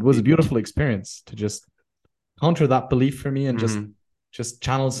 And it was a beautiful experience to just counter that belief for me and Mm-hmm. just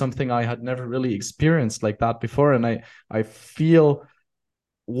channel something I had never really experienced like that before. And I feel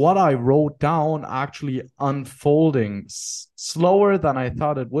what I wrote down actually unfolding slower than I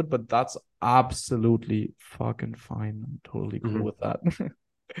thought it would, but that's absolutely fucking fine. I'm totally cool Mm-hmm. with that.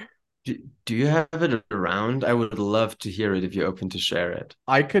 Do you have it around? I would love to hear it if you're open to share it.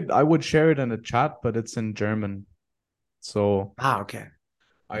 I would share it in a chat, but it's in German. So Ah, okay.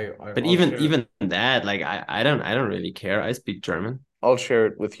 But I'll share it. even that, like I don't really care. I speak German. I'll share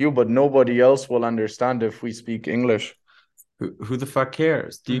it with you, but nobody else will understand if we speak English. Who the fuck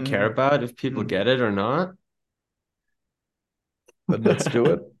cares? Do you care about if people get it or not? Then let's do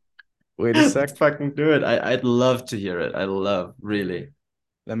it. Wait a Let's sec. fucking do it. I'd love to hear it. I love, really.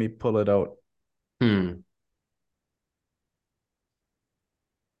 Let me pull it out. Hmm.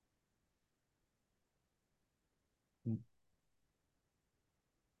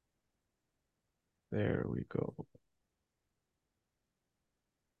 There we go.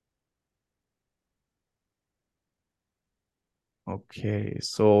 Okay,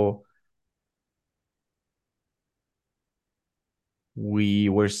 so we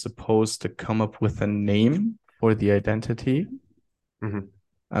were supposed to come up with a name for the identity, Mhm.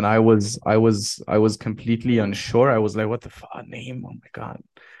 and I was completely unsure. I was like, "What the fuck name? Oh my God!"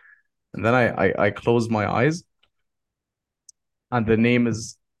 And then I closed my eyes, and the name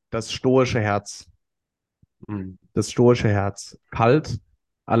is das stoische Herz. Mhm. Das stoische Herz. Kalt,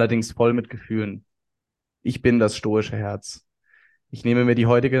 allerdings voll mit Gefühlen. Ich bin das stoische Herz. Ich nehme mir die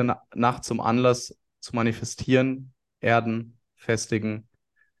heutige Nacht zum Anlass zu manifestieren, erden, festigen,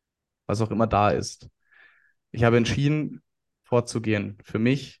 was auch immer da ist. Ich habe entschieden, vorzugehen. Für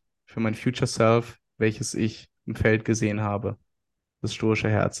mich, für mein Future Self, welches ich im Feld gesehen habe. Das stoische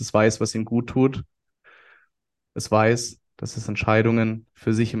Herz. Es weiß, was ihm gut tut. Es weiß, dass es Entscheidungen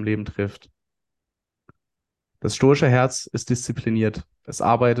für sich im Leben trifft. Das stoische Herz ist diszipliniert. Es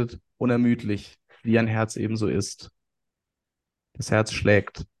arbeitet unermüdlich, wie ein Herz ebenso ist. Das Herz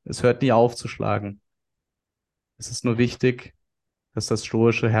schlägt. Es hört nie auf zu schlagen. Es ist nur wichtig, dass das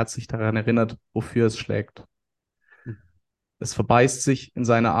stoische Herz sich daran erinnert, wofür es schlägt. Es verbeißt sich in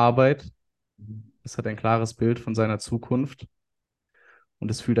seine Arbeit. Es hat ein klares Bild von seiner Zukunft und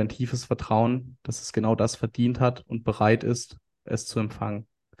es fühlt ein tiefes Vertrauen, dass es genau das verdient hat und bereit ist, es zu empfangen.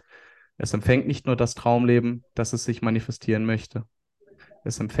 Es empfängt nicht nur das Traumleben, das es sich manifestieren möchte.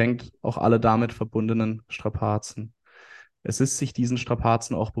 Es empfängt auch alle damit verbundenen Strapazen. Es ist sich diesen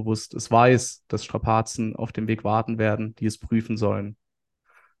Strapazen auch bewusst. Es weiß, dass Strapazen auf dem Weg warten werden, die es prüfen sollen.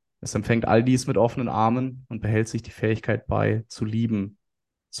 Es empfängt all dies mit offenen Armen und behält sich die Fähigkeit bei, zu lieben,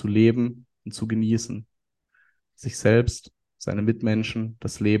 zu leben und zu genießen. Sich selbst, seine Mitmenschen,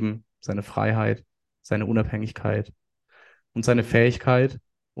 das Leben, seine Freiheit, seine Unabhängigkeit und seine Fähigkeit,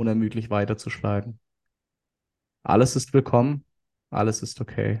 unermüdlich weiterzuschlagen. Alles ist willkommen, alles ist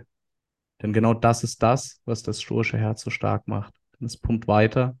okay. Denn genau das ist das, was das stoische Herz so stark macht. Denn es pumpt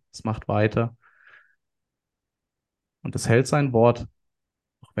weiter, es macht weiter und es hält sein Wort,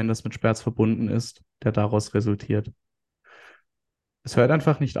 auch wenn das mit Schmerz verbunden ist, der daraus resultiert. Es hört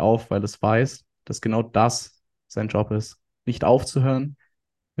einfach nicht auf, weil es weiß, dass genau das sein Job ist. Nicht aufzuhören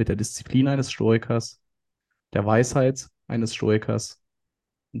mit der Disziplin eines Stoikers, der Weisheit eines Stoikers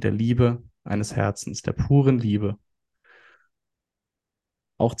und der Liebe eines Herzens, der puren Liebe.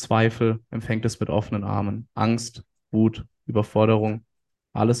 Auch Zweifel empfängt es mit offenen Armen. Angst, Wut, Überforderung,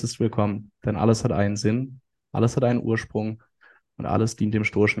 alles ist willkommen, denn alles hat einen Sinn, alles hat einen Ursprung und alles dient dem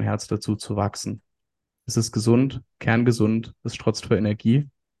stoischen Herz dazu zu wachsen. Es ist gesund, kerngesund, es strotzt vor Energie.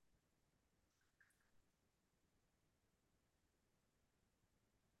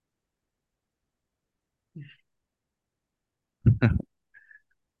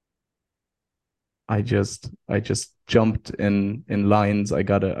 I just jumped in lines. I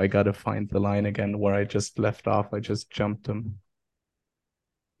gotta find the line again where I just left off. I just jumped them.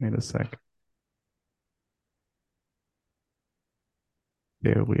 Wait a sec.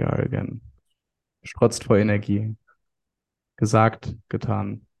 There we are again. Strotzt vor Energie. Gesagt,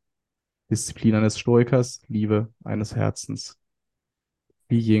 getan. Disziplin eines Stoikers, Liebe eines Herzens.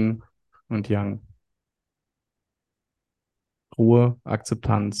 Wie Yin und Yang. Ruhe,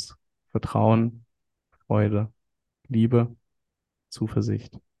 Akzeptanz, Vertrauen, Freude, Liebe,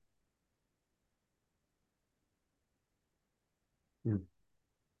 Zuversicht. Mm.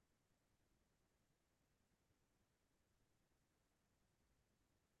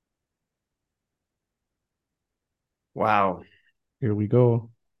 Wow. Here we go.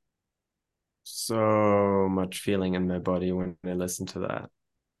 So much feeling in my body when I listen to that.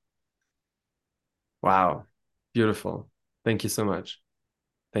 Wow. Beautiful. Thank you so much.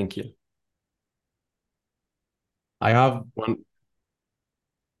 Thank you. I have One.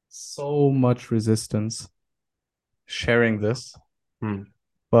 so much resistance sharing this, Hmm.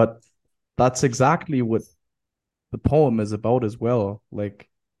 but that's exactly what the poem is about as well. Like,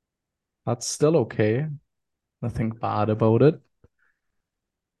 that's still okay. Nothing bad about it.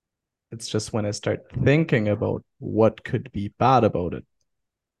 It's just when I start thinking about what could be bad about it,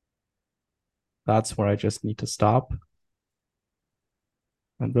 that's where I just need to stop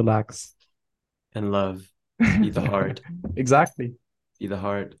and relax. And love. Be the heart. Exactly. Be the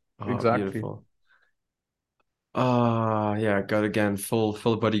heart. Oh, Exactly. beautiful. Oh, yeah, got again full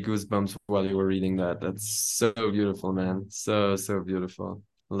body goosebumps while you were reading that. That's so beautiful, man. So beautiful.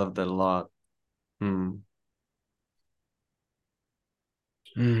 I love that a lot. Hmm.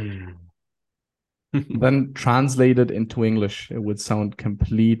 Hmm. Then translated into English, it would sound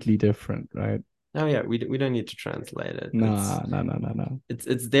completely different, right? Oh yeah, we don't need to translate it. Nah, no, no, no, no.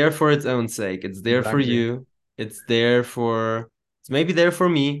 It's there for its own sake. It's there for Exactly. you. It's there for it's maybe there for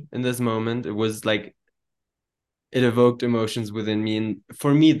me in this moment. It was like it evoked emotions within me. And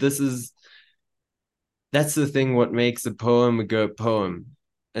for me, that's the thing what makes a poem a good poem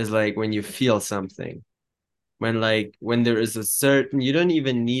is like when you feel something. When there is a certain you don't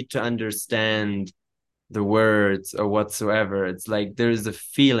even need to understand the words or whatsoever. It's like there's a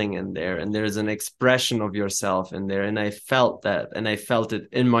feeling in there and there's an expression of yourself in there. And I felt that and I felt it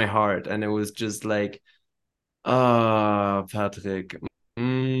in my heart. And it was just like, ah, Patrick.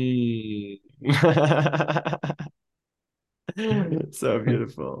 Mm. So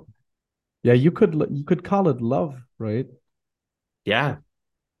beautiful. Yeah, you could call it love, right? Yeah.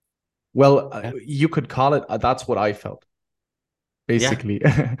 Well, Yeah. you could call it. That's what I felt. Yeah. Basically,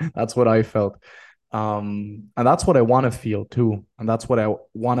 that's what I felt. And that's what I want to feel too, and that's what I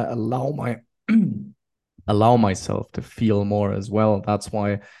want to allow myself to feel more as well. That's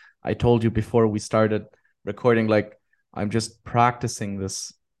why I told you before we started recording, like, I'm just practicing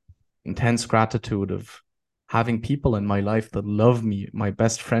this intense gratitude of having people in my life that love me. My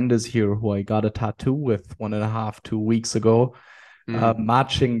best friend is here, who I got a tattoo with 1.5, 2 weeks ago, Mm.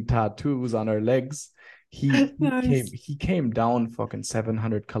 matching tattoos on our legs. He came Nice. he came down fucking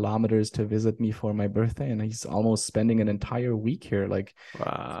 700 kilometers to visit me for my birthday, and he's almost spending an entire week here. Like, he's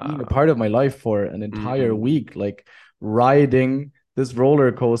being a Wow. part of my life for an entire Mm. week, like riding this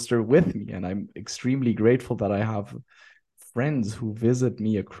roller coaster with me. And I'm extremely grateful that I have friends who visit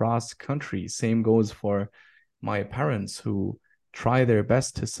me across country. Same goes for my parents who try their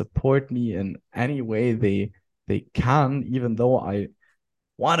best to support me in any way they can, even though I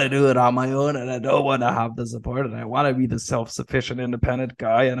want to do it on my own and I don't want to have the support and I want to be the self-sufficient independent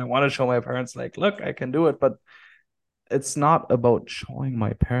guy and I want to show my parents like, look, I can do it. But it's not about showing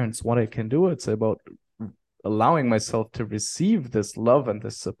my parents what I can do. It's about allowing myself to receive this love and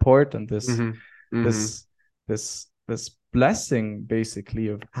this support and this this blessing, basically,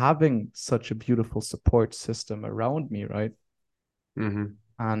 of having such a beautiful support system around me, right?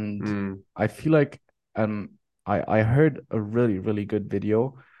 And I feel like I heard a really, really good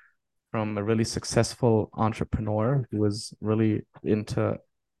video from a really successful entrepreneur who was really into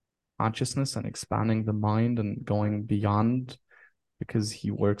consciousness and expanding the mind and going beyond, because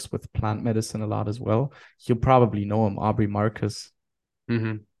he works with plant medicine a lot as well. You'll probably know him, Aubrey Marcus.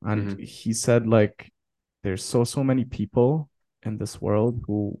 And he said, like, there's so many people in this world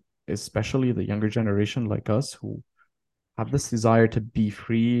who, especially the younger generation like us, who have this desire to be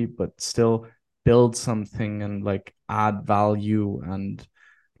free, but still build something and like add value and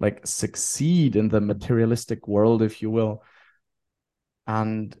like succeed in the materialistic world, if you will.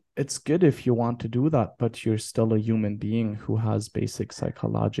 And it's good if you want to do that, but you're still a human being who has basic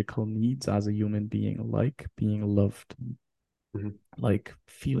psychological needs as a human being, like being loved, like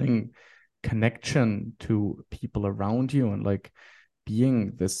feeling connection to people around you, and like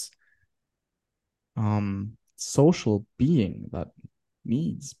being this social being that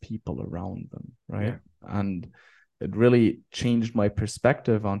needs people around them, right? And it really changed my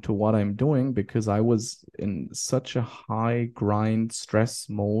perspective onto what I'm doing, because I was in such a high grind stress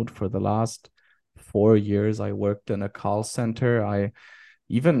mode for the last 4 years. I worked in a call center.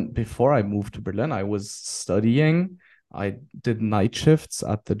 Even before I moved to Berlin, I was studying. I did night shifts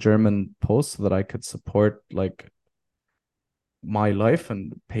at the German Post so that I could support like my life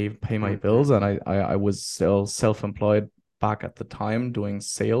and pay my bills. And I was still self-employed back at the time, doing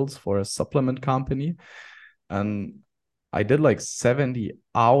sales for a supplement company. And I did like 70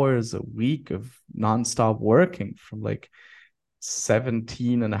 hours a week of nonstop working from like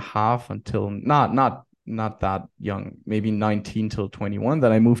 17 and a half until not that young, maybe 19 till 21.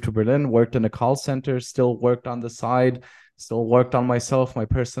 Then I moved to Berlin, worked in a call center, still worked on the side, still worked on myself, my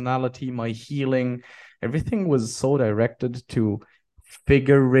personality, my healing. Everything was so directed to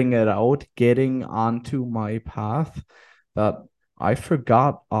figuring it out, getting onto my path, that I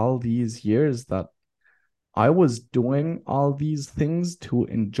forgot all these years that I was doing all these things to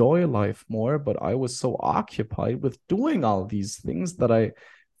enjoy life more, but I was so occupied with doing all these things that I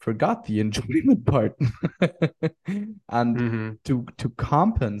forgot the enjoyment part. And to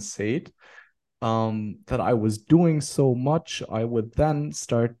compensate that I was doing so much, I would then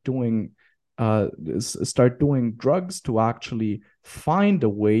start doing drugs to actually find a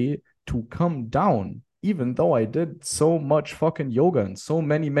way to come down, even though I did so much fucking yoga and so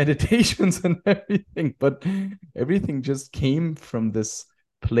many meditations and everything. But everything just came from this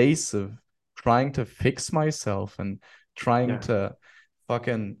place of trying to fix myself and trying to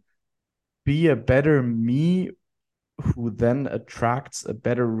fucking be a better me, who then attracts a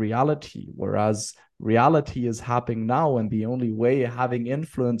better reality. Whereas reality is happening now, and the only way having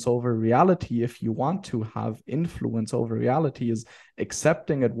influence over reality, if you want to have influence over reality, is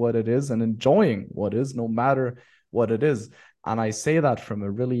accepting it what it is and enjoying what is, no matter what it is. And I say that from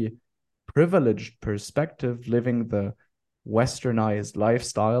a really privileged perspective, living the westernized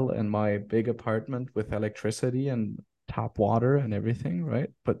lifestyle in my big apartment with electricity and tap water and everything,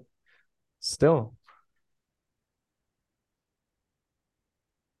 right? But still.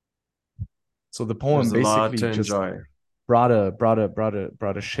 So the poem basically just brought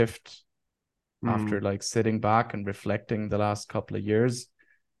a shift after like sitting back and reflecting the last couple of years.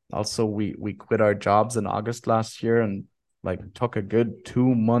 Also, we quit our jobs in August last year and like took a good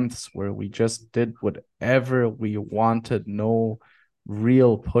 2 months where we just did whatever we wanted, no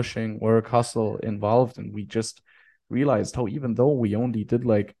real pushing work hustle involved. And we just realized how, even though we only did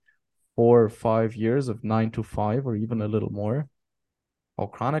like 4 or 5 years of 9 to 5 or even a little more, how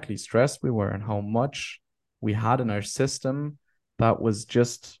chronically stressed we were and how much we had in our system that was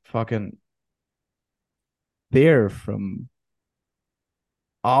just fucking there, from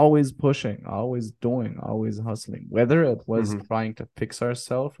always pushing, always doing, always hustling, whether it was trying to fix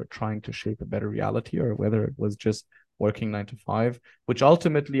ourselves or trying to shape a better reality, or whether it was just working 9 to 5, which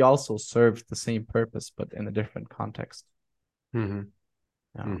ultimately also served the same purpose, but in a different context. Yeah.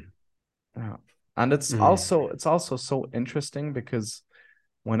 And it's also so interesting, because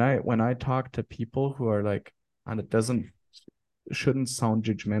when I talk to people who are like, and it shouldn't sound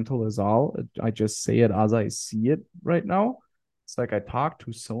judgmental at all, I just say it as I see it right now. It's like I talk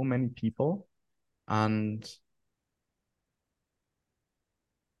to so many people, and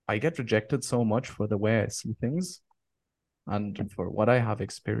I get rejected so much for the way I see things and for what I have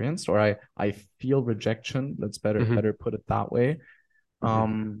experienced, or I feel rejection. Let's better put it that way.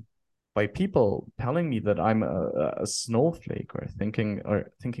 By people telling me that I'm a snowflake, or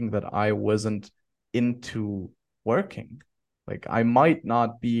thinking that I wasn't into working. Like, I might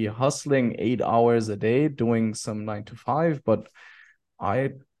not be hustling 8 hours a day doing some 9 to 5, but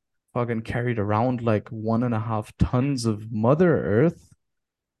I fucking carried around like 1.5 tons of Mother Earth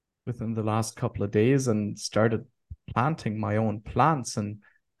within the last couple of days and started planting my own plants and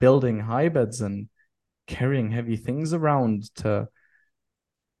building high beds and carrying heavy things around to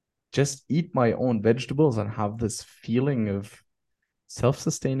just eat my own vegetables and have this feeling of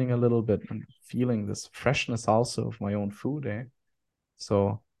self-sustaining a little bit and feeling this freshness also of my own food, eh?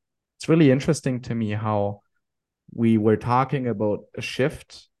 So it's really interesting to me how we were talking about a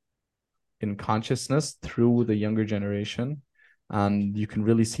shift in consciousness through the younger generation, and you can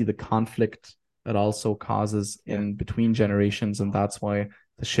really see the conflict that also causes in between generations, and that's why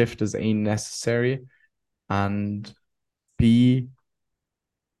the shift is A, necessary, and B,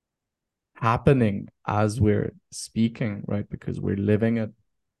 happening as we're speaking, right? Because we're living it.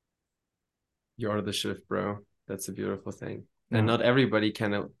 You're the shift, bro. That's a beautiful thing. And not everybody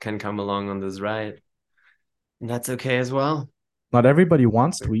can come along on this ride. And that's okay as well. Not everybody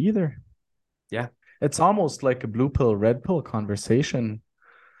wants to either. Yeah. It's almost like a blue pill, red pill conversation.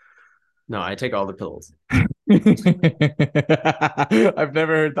 No, I take all the pills. I've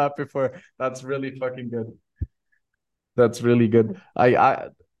never heard that before. That's really fucking good. That's really good.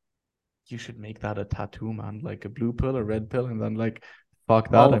 You should make that a tattoo, man. Like a blue pill, a red pill, and then like, fuck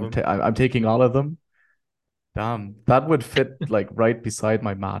that. I'm taking all of them. Damn, that would fit like right beside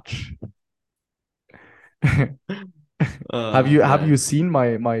my match. Have you seen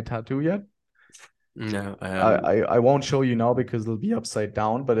my tattoo yet? No, I won't show you now because it'll be upside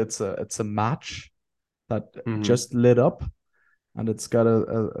down, but it's a match that just lit up, and it's got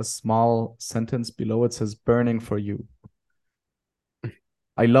a small sentence below. It says "burning for you."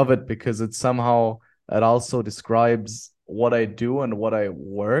 I love it because it also describes what I do and what I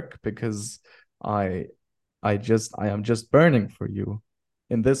work, because I am just burning for you.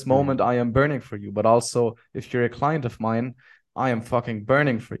 In this moment, I am burning for you. But also, if you're a client of mine, I am fucking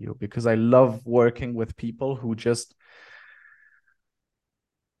burning for you, because I love working with people who just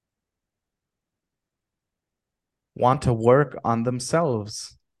want to work on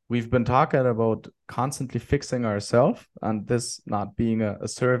themselves. We've been talking about constantly fixing ourselves, and this not being a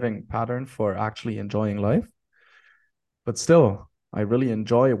serving pattern for actually enjoying life. But still, I really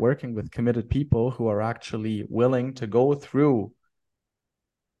enjoy working with committed people who are actually willing to go through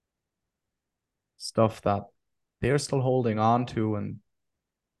stuff that they're still holding on to and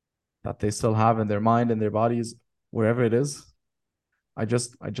that they still have in their mind and their bodies, wherever it is. I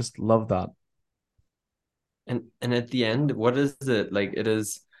just love that. And at the end, what is it? Like, it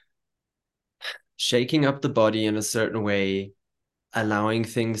is shaking up the body in a certain way, allowing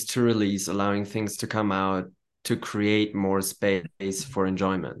things to release, allowing things to come out, to create more space for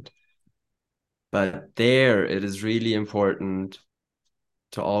enjoyment. But there, it is really important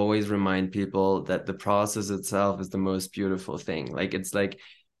to always remind people that the process itself is the most beautiful thing. Like, it's like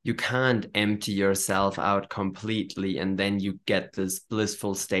you can't empty yourself out completely and then you get this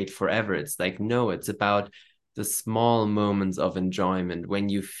blissful state forever. It's like, no, it's about the small moments of enjoyment when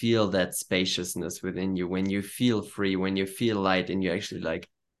you feel that spaciousness within you, when you feel free, when you feel light, and you actually like,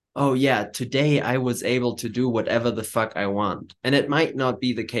 oh yeah, today I was able to do whatever the fuck I want. And it might not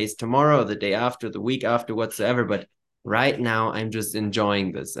be the case tomorrow, the day after, the week after, whatsoever, but right now I'm just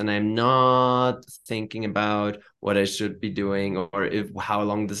enjoying this, and I'm not thinking about what I should be doing or how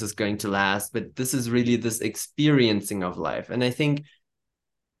long this is going to last, but this is really this experiencing of life. And I think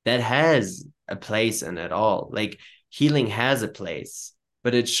that has a place in it all. Like, healing has a place,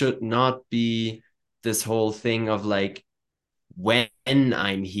 but it should not be this whole thing of like, when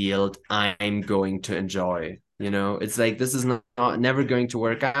I'm healed, I'm going to enjoy. It's like, this is not never going to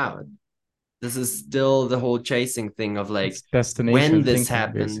work out. This is still the whole chasing thing of like, it's destination when this thinking,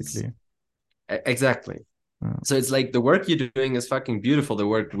 happens, basically. Exactly. So it's like, the work you're doing is fucking beautiful. The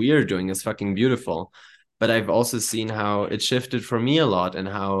work we're doing is fucking beautiful. But I've also seen how it shifted for me a lot, and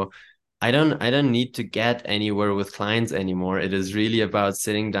how I don't need to get anywhere with clients anymore. It is really about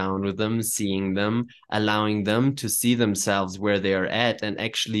sitting down with them, seeing them, allowing them to see themselves where they are at, and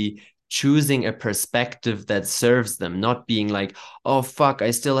actually choosing a perspective that serves them, not being like, oh fuck, I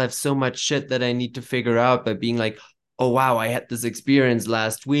still have so much shit that I need to figure out, but being like, oh wow, I had this experience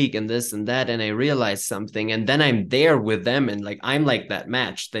last week and this and that, and I realized something, and then I'm there with them, and like I'm like that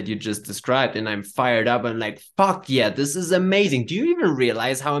match that you just described, and I'm fired up. I'm like, fuck yeah, this is amazing. Do you even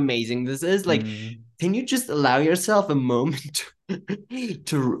realize how amazing this is? Like, can you just allow yourself a moment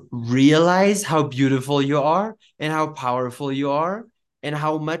to realize how beautiful you are and how powerful you are and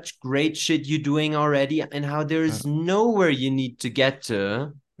how much great shit you're doing already and how there is nowhere you need to get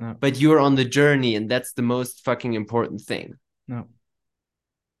to, but you're on the journey, and that's the most fucking important thing. No.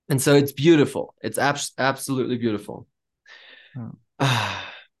 And so it's beautiful. It's absolutely beautiful. No.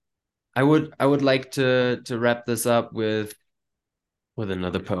 I would like to wrap this up with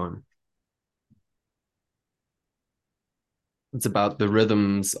another poem. It's about the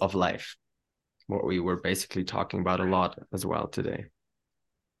rhythms of life, what we were basically talking about a lot as well today.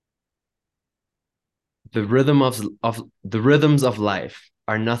 The rhythms of life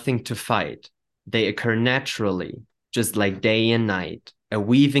are nothing to fight. They occur naturally, just like day and night, a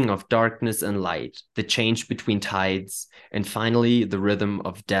weaving of darkness and light, the change between tides, and finally the rhythm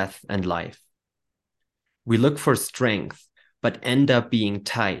of death and life. We look for strength, but end up being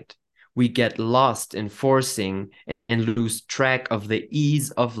tight. We get lost in forcing and lose track of the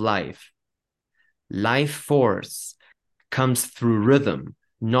ease of life. Life force comes through rhythm,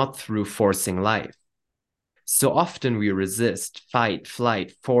 not through forcing life. So often we resist, fight,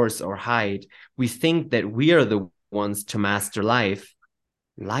 flight, force, or hide. We think that we are the ones to master life.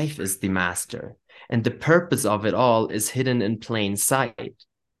 Life is the master, and the purpose of it all is hidden in plain sight.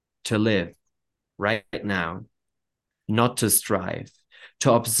 To live right now, not to strive,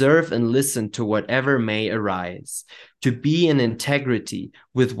 to observe and listen to whatever may arise, to be in integrity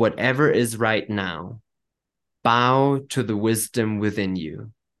with whatever is right now. Bow to the wisdom within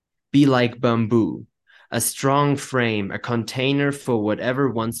you. Be like bamboo, a strong frame, a container for whatever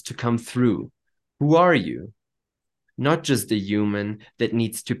wants to come through. Who are you? Not just a human that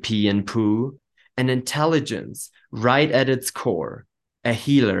needs to pee and poo, an intelligence right at its core, a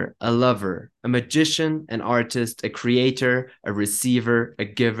healer, a lover, a magician, an artist, a creator, a receiver, a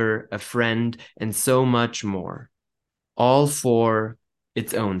giver, a friend, and so much more, all for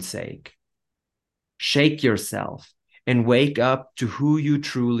its own sake. Shake yourself and wake up to who you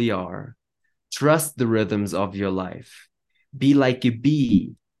truly are. Trust the rhythms of your life. Be like a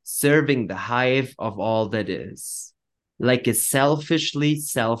bee serving the hive of all that is, like a selfishly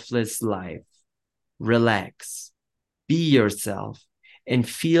selfless life. Relax, be yourself, and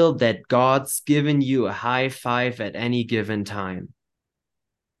feel that God's given you a high five at any given time.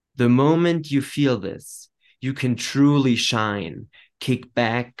 The moment you feel this, you can truly shine, kick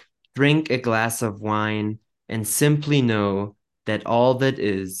back, drink a glass of wine, and simply know that all that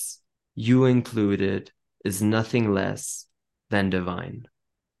is, you included, is nothing less than divine.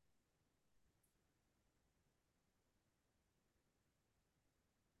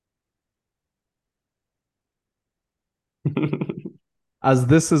 As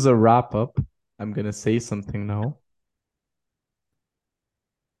this is a wrap up, I'm gonna say something now.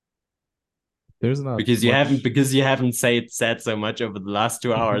 There's not because you haven't said so much over the last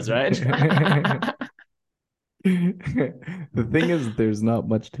 2 hours, right? The thing is, there's not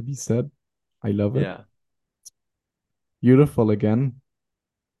much to be said. I love it. Yeah. Beautiful again.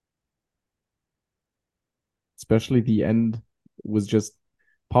 Especially the end was just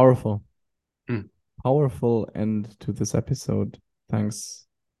powerful. Powerful end to this episode. Thanks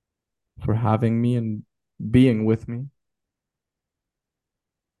for having me and being with me.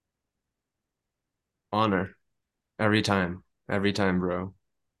 Honor. Every time, bro.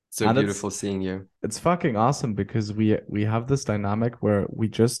 So And beautiful seeing you. It's fucking awesome because we have this dynamic where we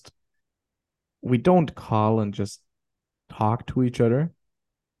don't call and just talk to each other.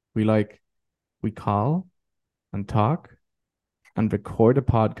 We call and talk and record a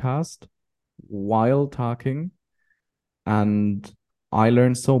podcast while talking, and I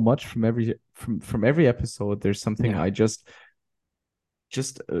learn so much from every episode. There's something I just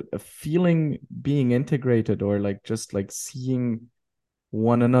a feeling being integrated, or like just like seeing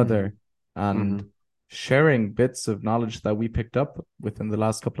one another and sharing bits of knowledge that we picked up within the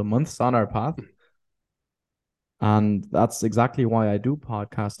last couple of months on our path. And that's exactly why I do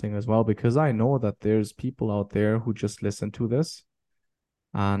podcasting as well, because I know that there's people out there who just listen to this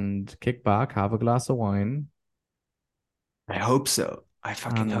and kick back, have a glass of wine. I hope so. I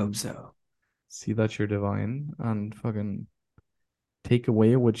fucking hope so. See that you're divine and fucking take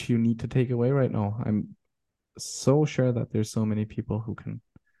away what you need to take away right now. I'm so sure that there's so many people who can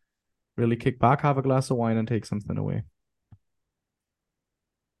really kick back, have a glass of wine, and take something away.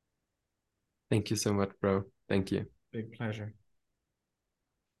 Thank you so much, bro. Thank you. Big pleasure.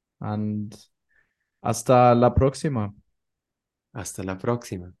 And Hasta la próxima. Hasta la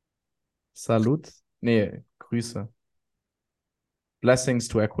próxima. Salud. Nee, Grüße. Blessings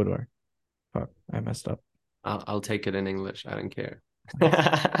to Ecuador. Fuck, I messed up. I'll take it in English. I don't care.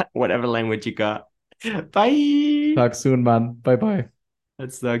 Whatever language you got. Bye. Talk soon, man. Bye bye.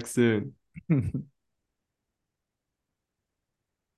 Let's talk soon.